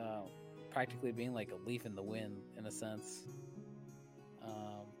practically being like a leaf in the wind in a sense.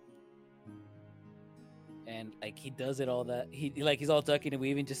 And like he does it all that he's all ducking and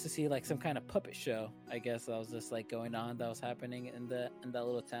weaving just to see like some kind of puppet show, I guess, that was just like going on, that was happening in that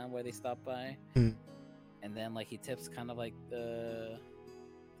little town where they stopped by. Mm. And then like he tips kind of like this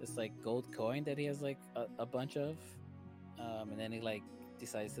like gold coin that he has like a bunch of, and then he like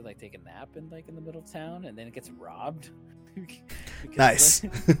decides to like take a nap in the middle of town, and then it gets robbed. Nice.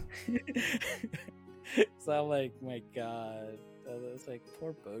 So I'm like, my god, it's like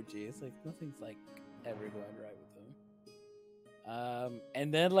poor Boji. It's like nothing's like ever going right with him.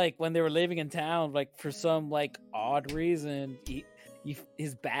 And then like when they were living in town, like for some like odd reason,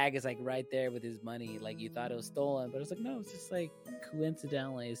 his bag is like right there with his money. Like you thought it was stolen, but it's like no, it's just like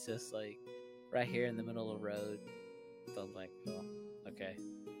coincidentally, it's just like right here in the middle of the road. So I'm like, oh, okay,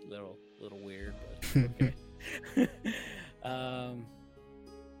 little weird, but okay.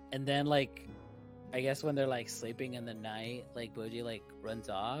 And then like I guess when they're like sleeping in the night, like Boji like runs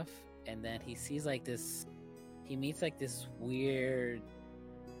off, and then he sees like this, he meets like this weird,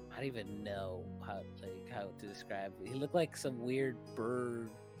 I don't even know how to describe it. He looked like some weird bird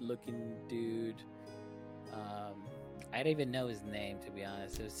looking dude. I don't even know his name, to be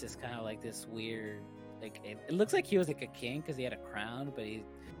honest. It was just kind of like this weird, like it looks like he was like a king because he had a crown, but he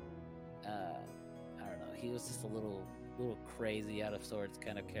I don't know, he was just a little crazy, out of sorts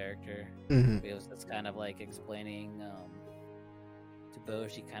kind of character. Mm-hmm. It was just kind of like explaining to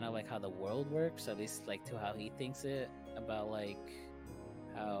Boji kind of like how the world works, at least like to how he thinks it, about like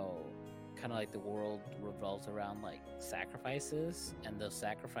how kind of like the world revolves around like sacrifices, and those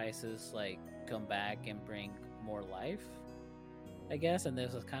sacrifices like come back and bring more life, I guess. And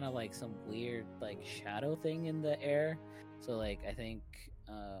there's kind of like some weird like shadow thing in the air, so like I think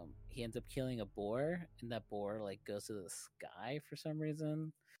he ends up killing a boar, and that boar like goes to the sky for some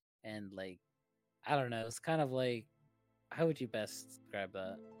reason, and like I don't know, it's kind of like, how would you best describe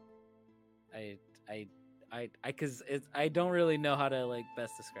that? Because I don't really know how to like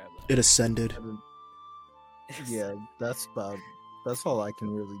best describe that. It ascended. Yeah, that's all I can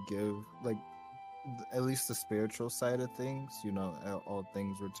really give. Like, at least the spiritual side of things, you know, all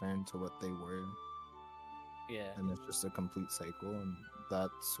things return to what they were. Yeah. And it's just a complete cycle, and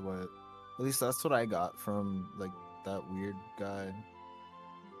that's what I got from like that weird guy.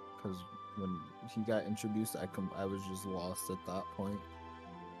 Because when he got introduced, I was just lost at that point.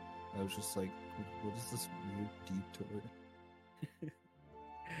 I was just like, what is this weird detour?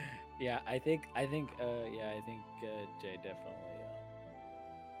 Yeah, I think Jay definitely.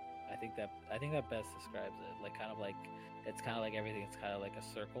 I think that best describes it. Like kind of like, it's kind of like everything. It's kind of like a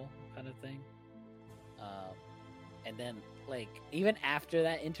circle kind of thing. And then like even after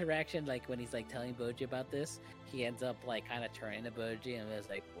that interaction, like when he's like telling Boji about this, he ends up like kind of turning to Boji and was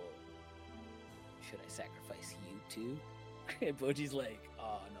like, well, should I sacrifice you too? And Boji's like,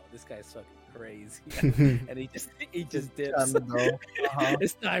 oh no, this guy's fucking crazy. And he just dips.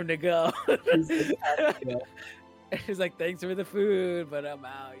 It's time to go. He's like, thanks for the food, but I'm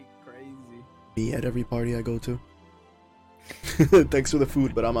out. You crazy. Me at every party I go to. Thanks for the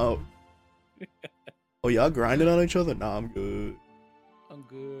food, but I'm out. Oh, y'all grinding on each other? Nah, I'm good. I'm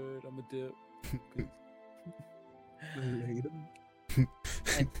good. I'm a dip.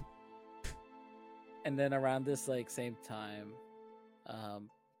 And then around this like same time, I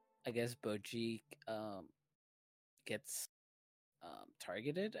guess Boji gets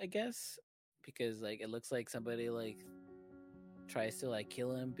targeted, I guess, because like it looks like somebody like tries to like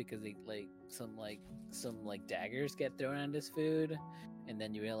kill him because they like some daggers get thrown on his food, and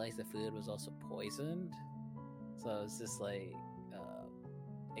then you realize the food was also poisoned. So it's just like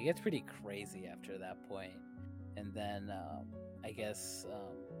it gets pretty crazy after that point. And then I guess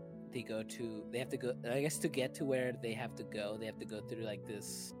they have to go, I guess, to get to where they have to go through like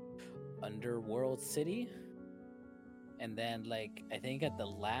this underworld city. And then like I think at the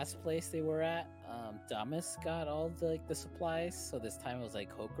last place they were at, Damas got all the supplies, so this time it was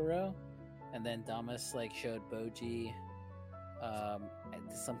like Hokuro. And then Damas like showed Boji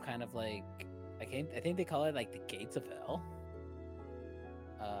some kind of like, I think they call it like the Gates of Hell,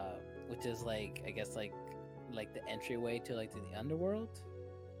 which is like, I guess like the entryway to like to the underworld,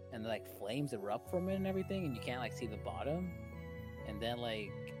 and like flames erupt from it and everything, and you can't like see the bottom. and then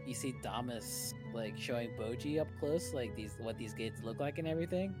like you see Damas like showing Boji up close, like what these gates look like and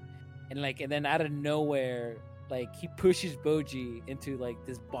everything, and then out of nowhere, like he pushes Boji into like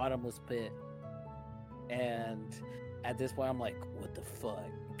this bottomless pit, and at this point I'm like, what the fuck?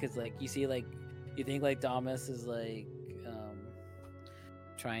 Because like you see like you think like Damas is like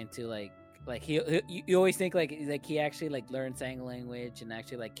trying to like you always think like he actually like learned Sang language and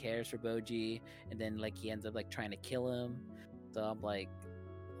actually like cares for Boji, and then like he ends up like trying to kill him. So I'm like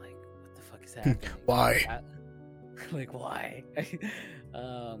what the fuck is happening? Why? Like why?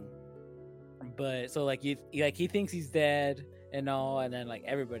 But so like he thinks he's dead and all, and then like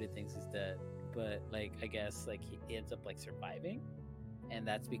everybody thinks he's dead, but like I guess like he ends up like surviving, and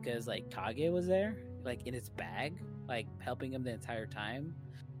that's because like Kage was there like in his bag, like helping him the entire time.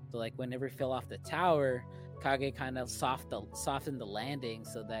 So like whenever he fell off the tower, Kage kind of softened the landing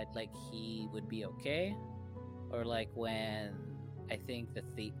so that like he would be okay. Or like when I think the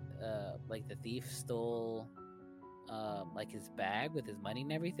thief stole like his bag with his money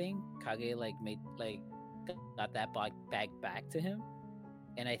and everything, Kage got that bag back to him.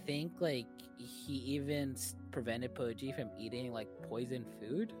 And I think like he even prevented Poji from eating like poison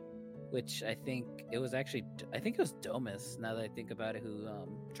food, which I think it was Domus, now that I think about it, who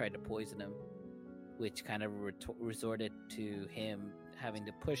tried to poison him, which kind of resorted to him having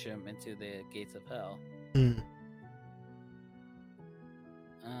to push him into the gates of hell.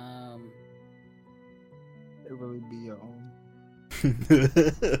 It really be your own.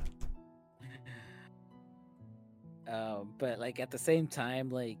 But like at the same time,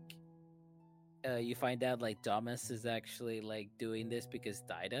 like you find out like Damas is actually like doing this because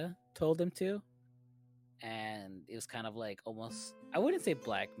Daida told him to, and it was kind of like almost, I wouldn't say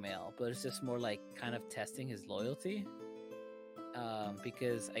blackmail, but it's just more like kind of testing his loyalty.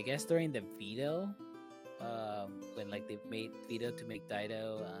 Because I guess during the veto, when like they made veto to make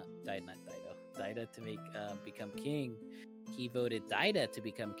Daida to make become king, he voted Daida to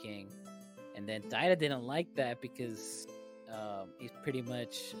become king, and then Daida didn't like that because he's pretty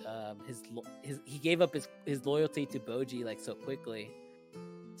much he gave up his loyalty to Boji like so quickly.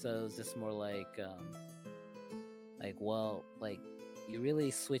 So it's just more like well, like you really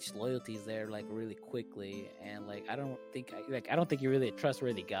switched loyalties there like really quickly, and like I don't think you're really a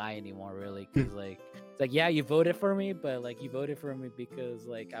trustworthy guy anymore, really, because like it's like, yeah, you voted for me, but like you voted for me because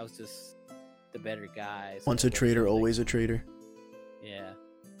like I was just the better guy. So once a traitor, always a traitor. Yeah.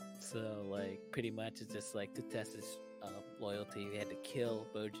 So like pretty much it's just like to test his loyalty, they had to kill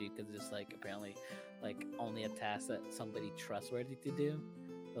Boji because it's like apparently like only a task that somebody trustworthy to do.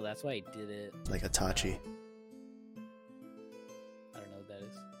 So that's why he did it. Like Itachi. I don't know what that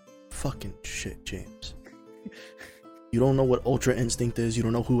is. Fucking shit, James. You don't know what Ultra Instinct is. You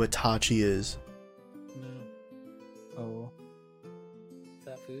don't know who Itachi is. No. Oh. Is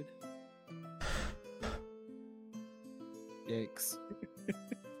that food? Yikes.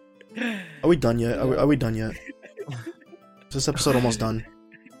 Are we done yet? Are we done yet? Is this episode almost done?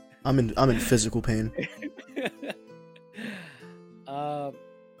 I'm in physical pain.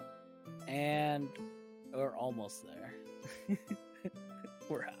 And we're almost there.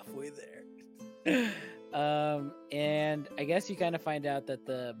 We're halfway there. And I guess you kind of find out that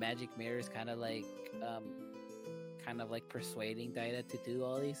the magic mirror is kind of like persuading Daida to do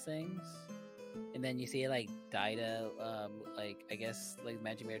all these things. And then you see like Daida, like I guess like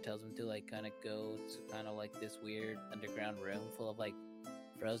magic mirror tells him to like kind of go to kind of like this weird underground room full of like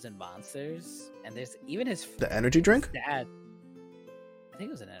frozen monsters. And there's even the energy drink. Dad, I think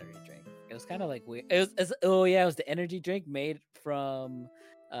it was an energy drink. It was kind of like weird. It was the energy drink made from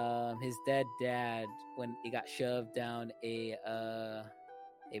his dead dad when he got shoved down a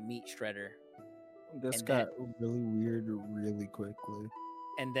meat shredder. This got really weird really quickly.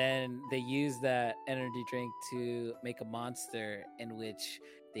 And then they used that energy drink to make a monster in which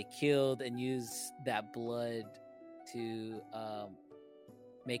they killed and used that blood to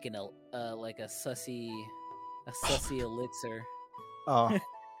make a sussy elixir. Oh,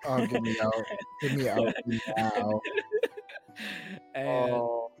 get me out now. And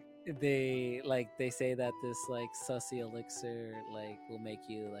they say that this like sussy elixir like will make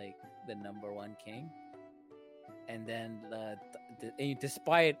you like the #1 king. And then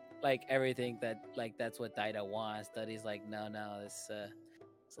despite like everything that like that's what Daida wants, Daddy's like no, it's a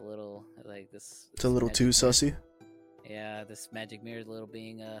little like this. It's a little too sussy. Yeah, this magic mirror is a little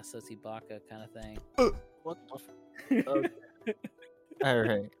being a sussy baka kind of thing. What the? Okay. All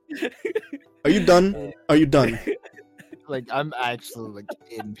right. Are you done? Are you done? Like I'm actually like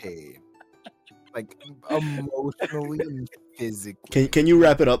in pain, like emotionally and physically. Can you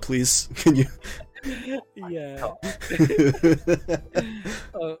wrap it up, please? Can you? Yeah.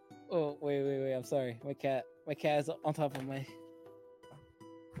 Oh, wait. I'm sorry. My cat is on top of my.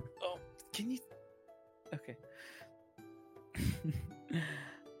 Oh, can you? Okay.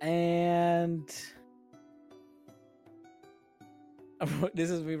 And this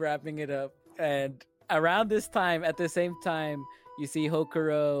is me wrapping it up. And around this time, at the same time, you see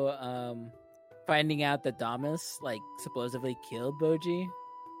Hokuro finding out that Damas like supposedly killed Boji,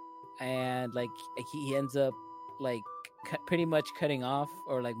 and like he ends up like pretty much cutting off,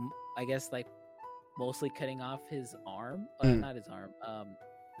 or like I guess like mostly cutting off his arm, not his arm,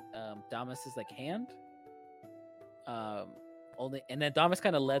 Damas's like hand. Only, and then Damas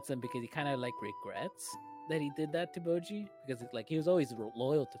kind of lets him because he kind of like regrets that he did that to Boji, because like he was always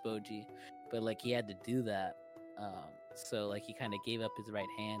loyal to Boji, but like he had to do that. So like he kind of gave up his right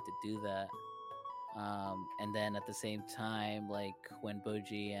hand to do that. And then at the same time, like when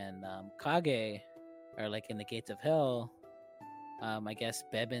Boji and Kage are like in the gates of hell, I guess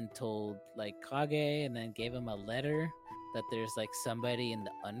Bebin told like Kage and then gave him a letter that there's like somebody in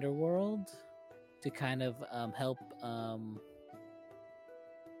the underworld to kind of help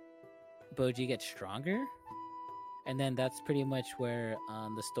Boji get stronger. And then that's pretty much where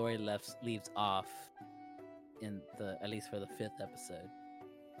the story leaves off in the, at least for the 5th episode.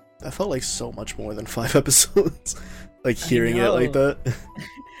 That felt like so much more than 5 episodes. Like hearing it like that.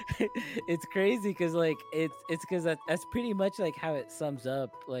 It's crazy because like it's because that's pretty much like how it sums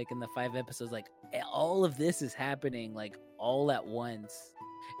up. Like in the 5 episodes, like all of this is happening like all at once,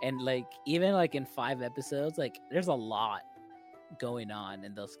 and like even like in 5 episodes, like there's a lot going on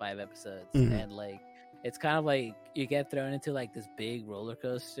in those 5 episodes, and like it's kind of like you get thrown into like this big roller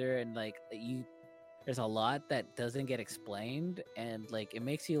coaster, and like there's a lot that doesn't get explained, and like it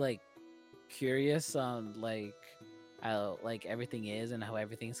makes you like curious on like how like everything is and how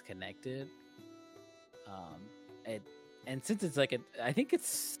everything's connected. And since it's like I think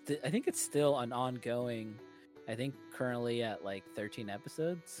it's still an ongoing. I think currently at like 13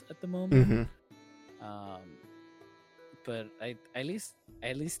 episodes at the moment. But at least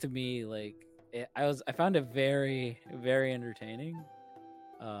to me, like I found it very, very entertaining.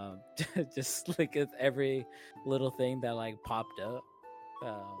 Just like with every little thing that like popped up.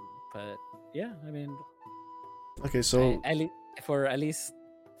 But yeah, I mean, okay, so at least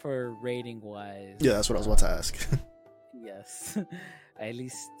for rating wise, yeah, that's what I was about to ask. Yes, at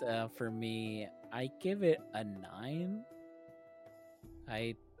least for me, I give it a 9.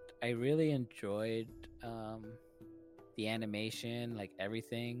 I really enjoyed the animation, like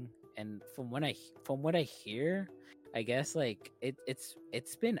everything, and from what I hear, I guess like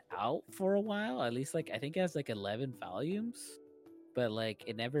it's been out for a while. At least like I think it has like 11 volumes, but like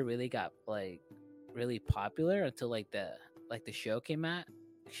it never really got like really popular until like the show came out.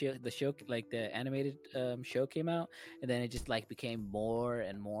 The show, like the animated show came out, and then it just like became more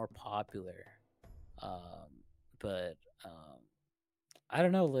and more popular. But I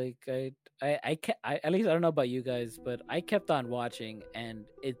don't know, like I at least I don't know about you guys, but I kept on watching, and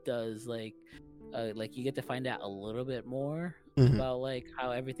it does like you get to find out a little bit more about like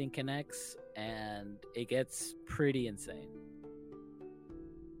how everything connects, and it gets pretty insane.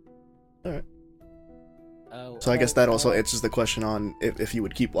 All right. So I guess that also answers the question on if you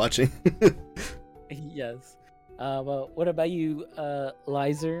would keep watching. Yes. Well, what about you,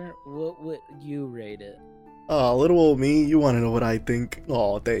 Lizer? What would you rate it? Oh, little old me, you want to know what I think?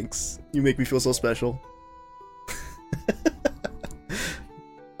 Oh, thanks. You make me feel so special.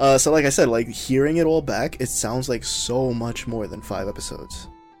 So like I said, like hearing it all back, it sounds like so much more than 5 episodes.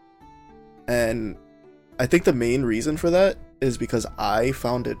 And I think the main reason for that is because I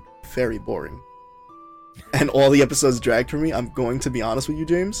found it very boring. And all the episodes dragged for me. I'm going to be honest with you,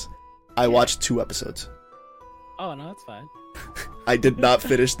 James. I watched 2 episodes. Oh, no, that's fine. I did not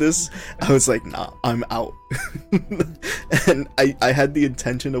finish this. I was like, nah, I'm out. And I had the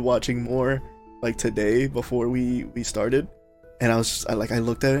intention of watching more like today before we started. And I was just, I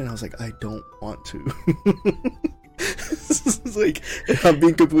looked at it and I was like, I don't want to. Like, I'm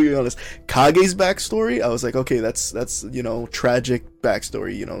being completely honest. Kage's backstory, I was like, okay, that's tragic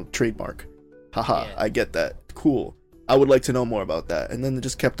backstory, trademark. Haha, yeah. I get that. Cool. I would like to know more about that. And then it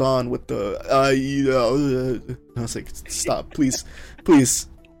just kept on with the I was like, stop, please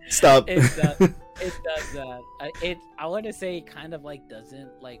stop. It does that. I want to say kind of like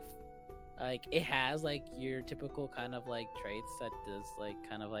doesn't like it has like your typical kind of like traits that does like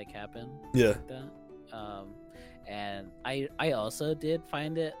kind of like happen. Yeah. Like that. And I also did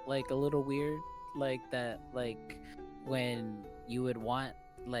find it like a little weird, like that, like when you would want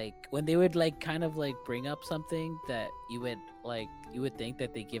like when they would like kind of like bring up something that you would think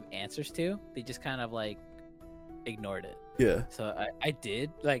that they give answers to, they just kind of like ignored it. Yeah. So I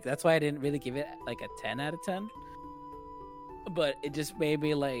did like, that's why I didn't really give it like a 10 out of 10, but it just made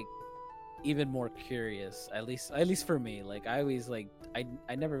me like even more curious, at least for me. Like I always like,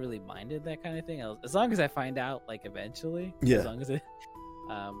 I never really minded that kind of thing, as long as I find out like eventually. Yeah. As long as it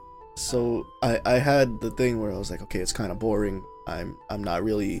So I had the thing where I was like, okay, it's kind of boring. I'm not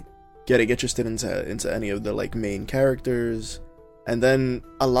really getting interested into any of the like main characters. And then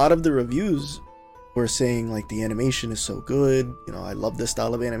a lot of the reviews were saying like the animation is so good, you know, I love this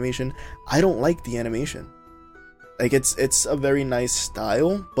style of animation. I don't like the animation. Like it's a very nice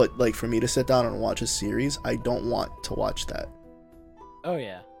style, but like for me to sit down and watch a series, I don't want to watch that. Oh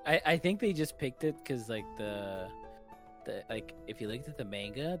yeah, I think they just picked it because like the like, if you looked at the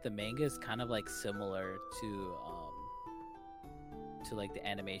manga is kind of like similar to like the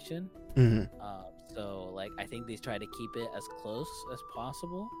animation. Mm-hmm. So like I think they try to keep it as close as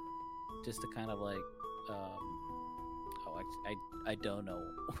possible, just to kind of like I don't know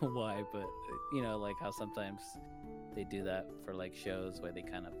why, but you know, like how sometimes they do that for like shows where they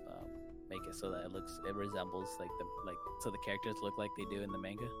kind of make it so that it resembles like so the characters look like they do in the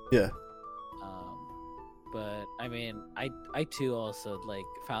manga. Yeah. But I mean, I too also like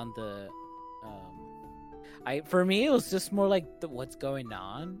found the for me it was just more like what's going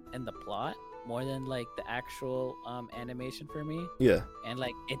on and the plot more than like the actual animation for me. Yeah. And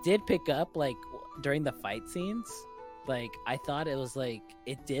like it did pick up like during the fight scenes. Like I thought it was like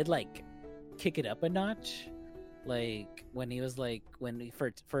it did like kick it up a notch. Like when he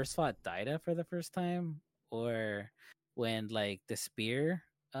first fought Daida for the first time, or when like the spear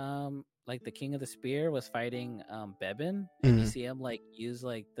like the king of the spear was fighting Bebin, and you see him like use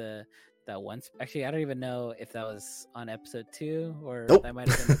like that one. Actually, I don't even know if that was on episode 2 or nope. That might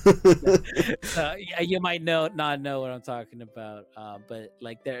have been. So yeah, you might not know what I'm talking about. But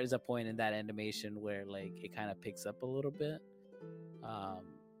like there is a point in that animation where like it kind of picks up a little bit.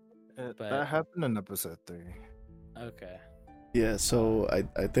 But that happened in episode 3. Okay. Yeah. So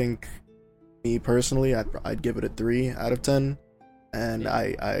I think me personally, I'd give it a 3 out of 10, and yeah.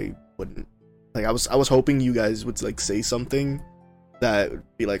 I wouldn't like. I was hoping you guys would like say something that would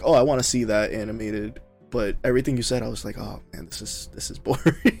be like, oh, I want to see that animated. But everything you said, I was like, oh man, this is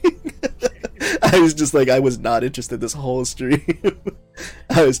boring. I was just like, I was not interested this whole stream.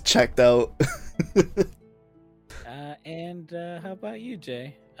 I was checked out. And how about you,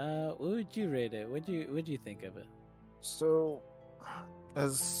 Jay? What would you rate it? What'd you think of it? So,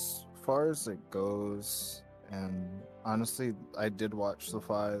 as far as it goes, and honestly, I did watch the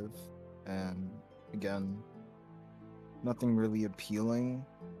 5, and again, nothing really appealing,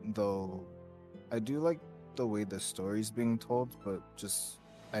 though I do like the way the story's being told, but just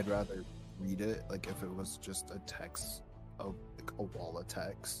I'd rather read it, like if it was just a text, like a wall of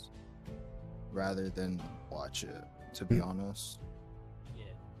text, rather than watch it, to be honest.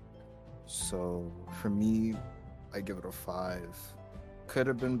 Yeah. So for me, I give it a 5. Could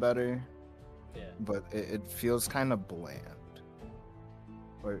have been better. Yeah. But it feels kind of bland.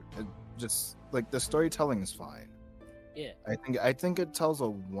 Or it just like the storytelling is fine. Yeah. I think it tells a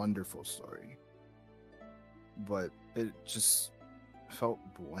wonderful story. But it just felt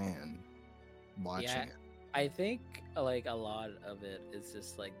bland watching it. I think like a lot of it is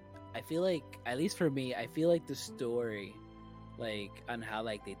just like, I feel like, at least for me, I feel like the story, like on how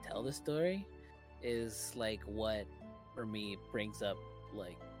like they tell the story, is like what for me brings up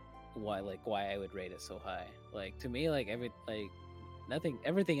like why I would rate it so high. Like to me, like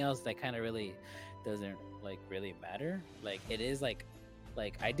everything else that kind of really doesn't like really matter. Like it is like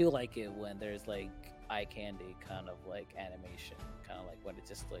I do like it when there's like eye candy kind of like animation, kind of like when it's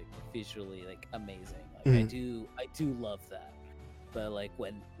just like visually like amazing. Like I do love that. But like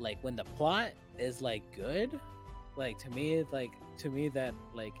when the plot is like good, like to me that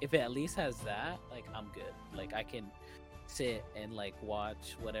like if it at least has that, like I'm good. Like I can sit and like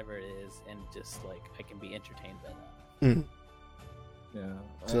watch whatever it is and just like I can be entertained by that. Yeah.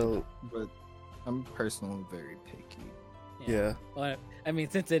 So but I'm personally very picky. Yeah. Well, I mean,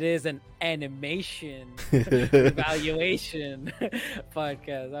 since it is an animation evaluation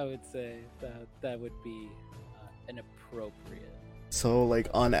podcast, I would say that would be an appropriate. So, like,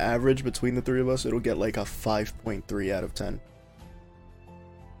 on average, between the three of us, it'll get, like, a 5.3 out of 10.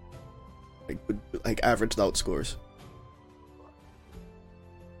 Like averaged out scores.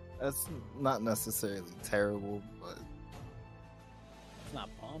 That's not necessarily terrible, but... It's not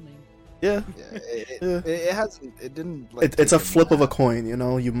bombing. Yeah. It didn't, like... It's a flip of a coin, you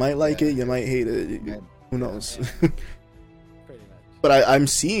know? You might like it, you might hate it. Who knows? Yeah. Pretty much. but I'm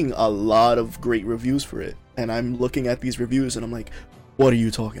seeing a lot of great reviews for it, and I'm looking at these reviews and I'm like, what are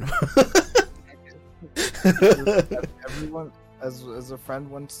you talking about? Everyone, as a friend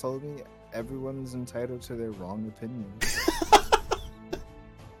once told me, everyone's entitled to their wrong opinions.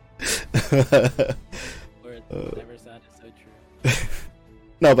 Words never sounded so true.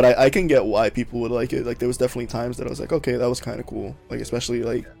 No, but I can get why people would like it. Like, there was definitely times that I was like, okay, that was kind of cool. Like, especially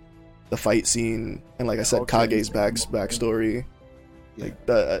like the fight scene and, like I said, Kage's backstory. Yeah. Like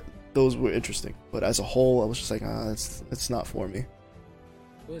that, those were interesting. But as a whole, I was just like, it's not for me.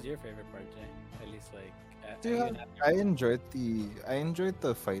 What was your favorite part, Jay? At least like. Dude, I enjoyed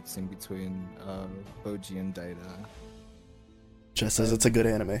the fight scene between Boji and Daida. Just as it's a good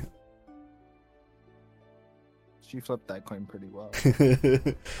anime. She flipped that coin pretty well.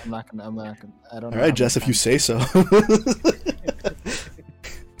 I'm not gonna. I don't know. All right, Jess, if you say so.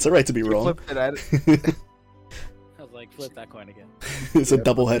 It's alright to be wrong. Flipped it at I was like, flip that coin again. It's a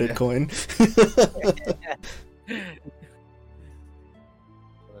double-headed coin.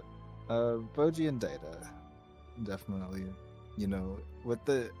 Boji and Daida, definitely. You know, with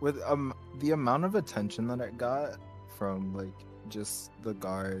the amount of attention that it got from like just the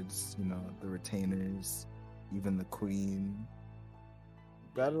guards, you know, the retainers, even the queen,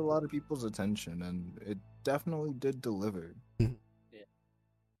 got a lot of people's attention, and it definitely did deliver. Mhm. Yeah.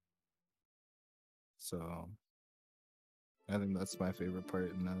 So, I think that's my favorite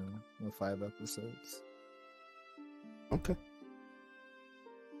part in the 5 episodes. Okay.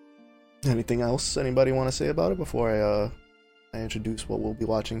 Anything else anybody want to say about it before I introduce what we'll be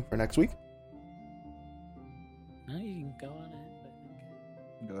watching for next week? No, you can go on it. I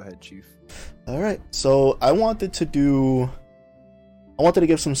think. Go ahead, Chief. All right. So I wanted to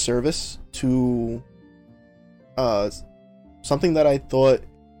give some service to something that I thought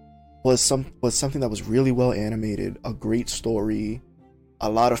was something that was really well animated, a great story, a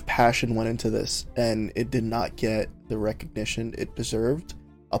lot of passion went into this, and it did not get the recognition it deserved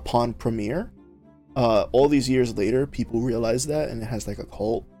upon premiere. All these years later, people realized that, and it has like a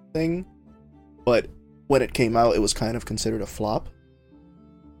cult thing. But when it came out, it was kind of considered a flop.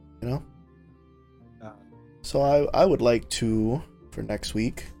 You know? So I would like to, for next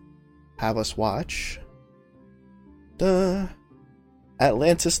week, have us watch the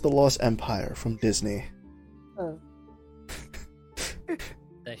Atlantis: The Lost Empire from Disney. That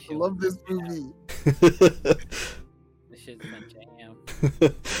I shit love was this movie. That shit's my jam.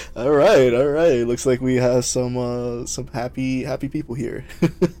 All right. Looks like we have some happy people here.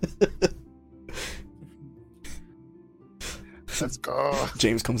 Let's go.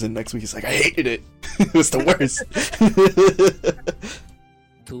 James comes in next week. He's like, I hated it. It's the worst.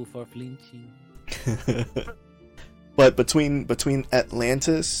 Tool for flinching. But between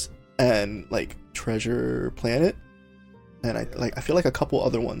Atlantis and like Treasure Planet, and I feel like a couple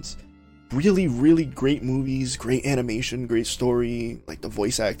other ones, really, really great movies, great animation, great story, like the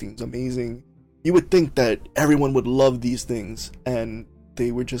voice acting's amazing. You would think that everyone would love these things, and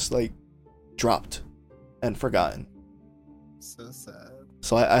they were just like dropped and forgotten. So sad.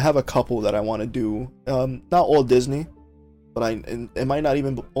 So I have a couple that I want to do. Not all Disney, but it might not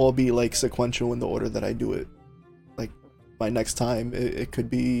even all be like sequential in the order that I do it. Like my next time, it could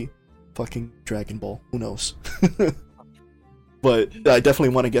be fucking Dragon Ball. Who knows? But I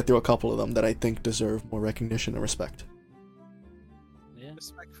definitely want to get through a couple of them that I think deserve more recognition and respect. Yeah.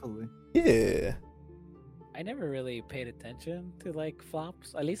 Respectfully. Yeah. I never really paid attention to like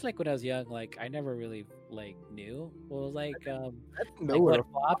flops. At least like when I was young, like I never really like knew what was like what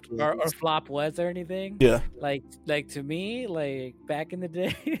flopped or flop was or anything. Yeah. Like to me, like back in the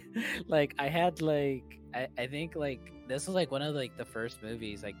day, like I had like I think like this was like one of like the first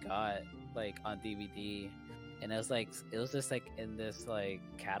movies I got like on DVD, and it was just like in this like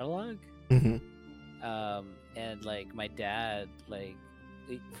catalog. Mm-hmm. And like my dad like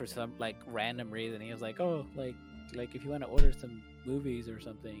for some like random reason he was like, oh, like if you want to order some movies or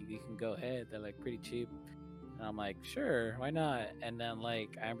something, you can go ahead, they're like pretty cheap. And I'm like, sure, why not? And then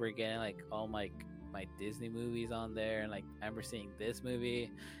like I remember getting like all my Disney movies on there, and like I remember seeing this movie,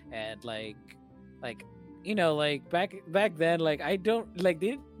 and like you know, like back then, like I don't like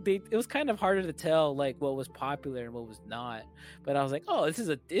they it was kind of harder to tell like what was popular and what was not. But I was like, oh, this is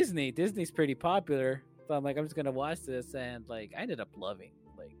a Disney's pretty popular, so I'm like, I'm just gonna watch this, and like I ended up loving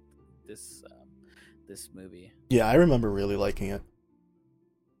like this movie. Yeah, I remember really liking it.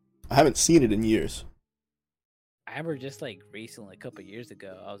 I haven't seen it in years. I remember just like recently, a couple years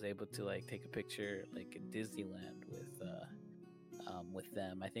ago, I was able to like take a picture like in Disneyland with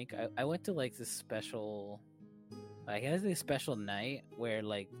them. I think I went to like this special Like, it has a special night where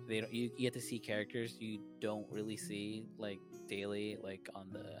like they don't, you get to see characters you don't really see like daily, like on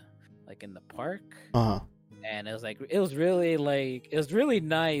the like in the park. And it was really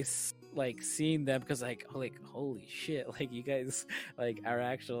nice like seeing them, because like holy shit, like you guys like are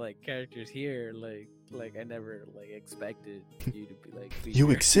actual like characters here, like I never like expected you to be like you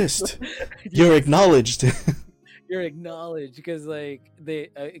here. Exist. You're acknowledged. You're acknowledged, because like they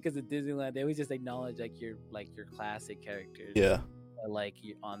because at Disneyland they always just acknowledge like your classic characters. Yeah. Like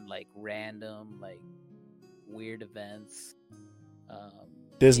you on like random like weird events.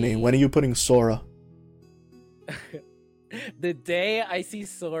 Disney, when are you putting Sora? The day I see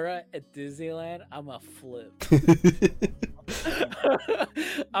Sora at Disneyland, I'm a flip.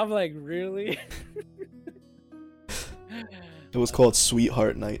 I'm like, really? It was called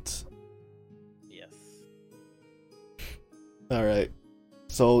Sweetheart Nights. Yes. Alright.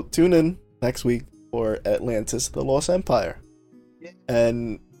 So tune in next week for Atlantis, the Lost Empire. Yeah.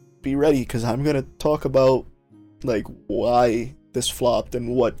 And be ready, because I'm going to talk about like why this flopped and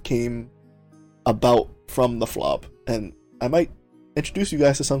what came about from the flop. And I might introduce you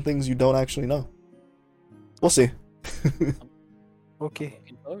guys to some things you don't actually know. We'll see. Okay.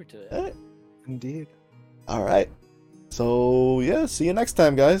 Looking forward to it. Alright. Indeed. Alright. So, yeah, see you next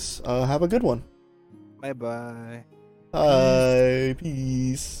time, guys. Have a good one. Bye-bye. Bye.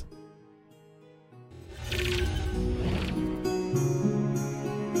 Peace.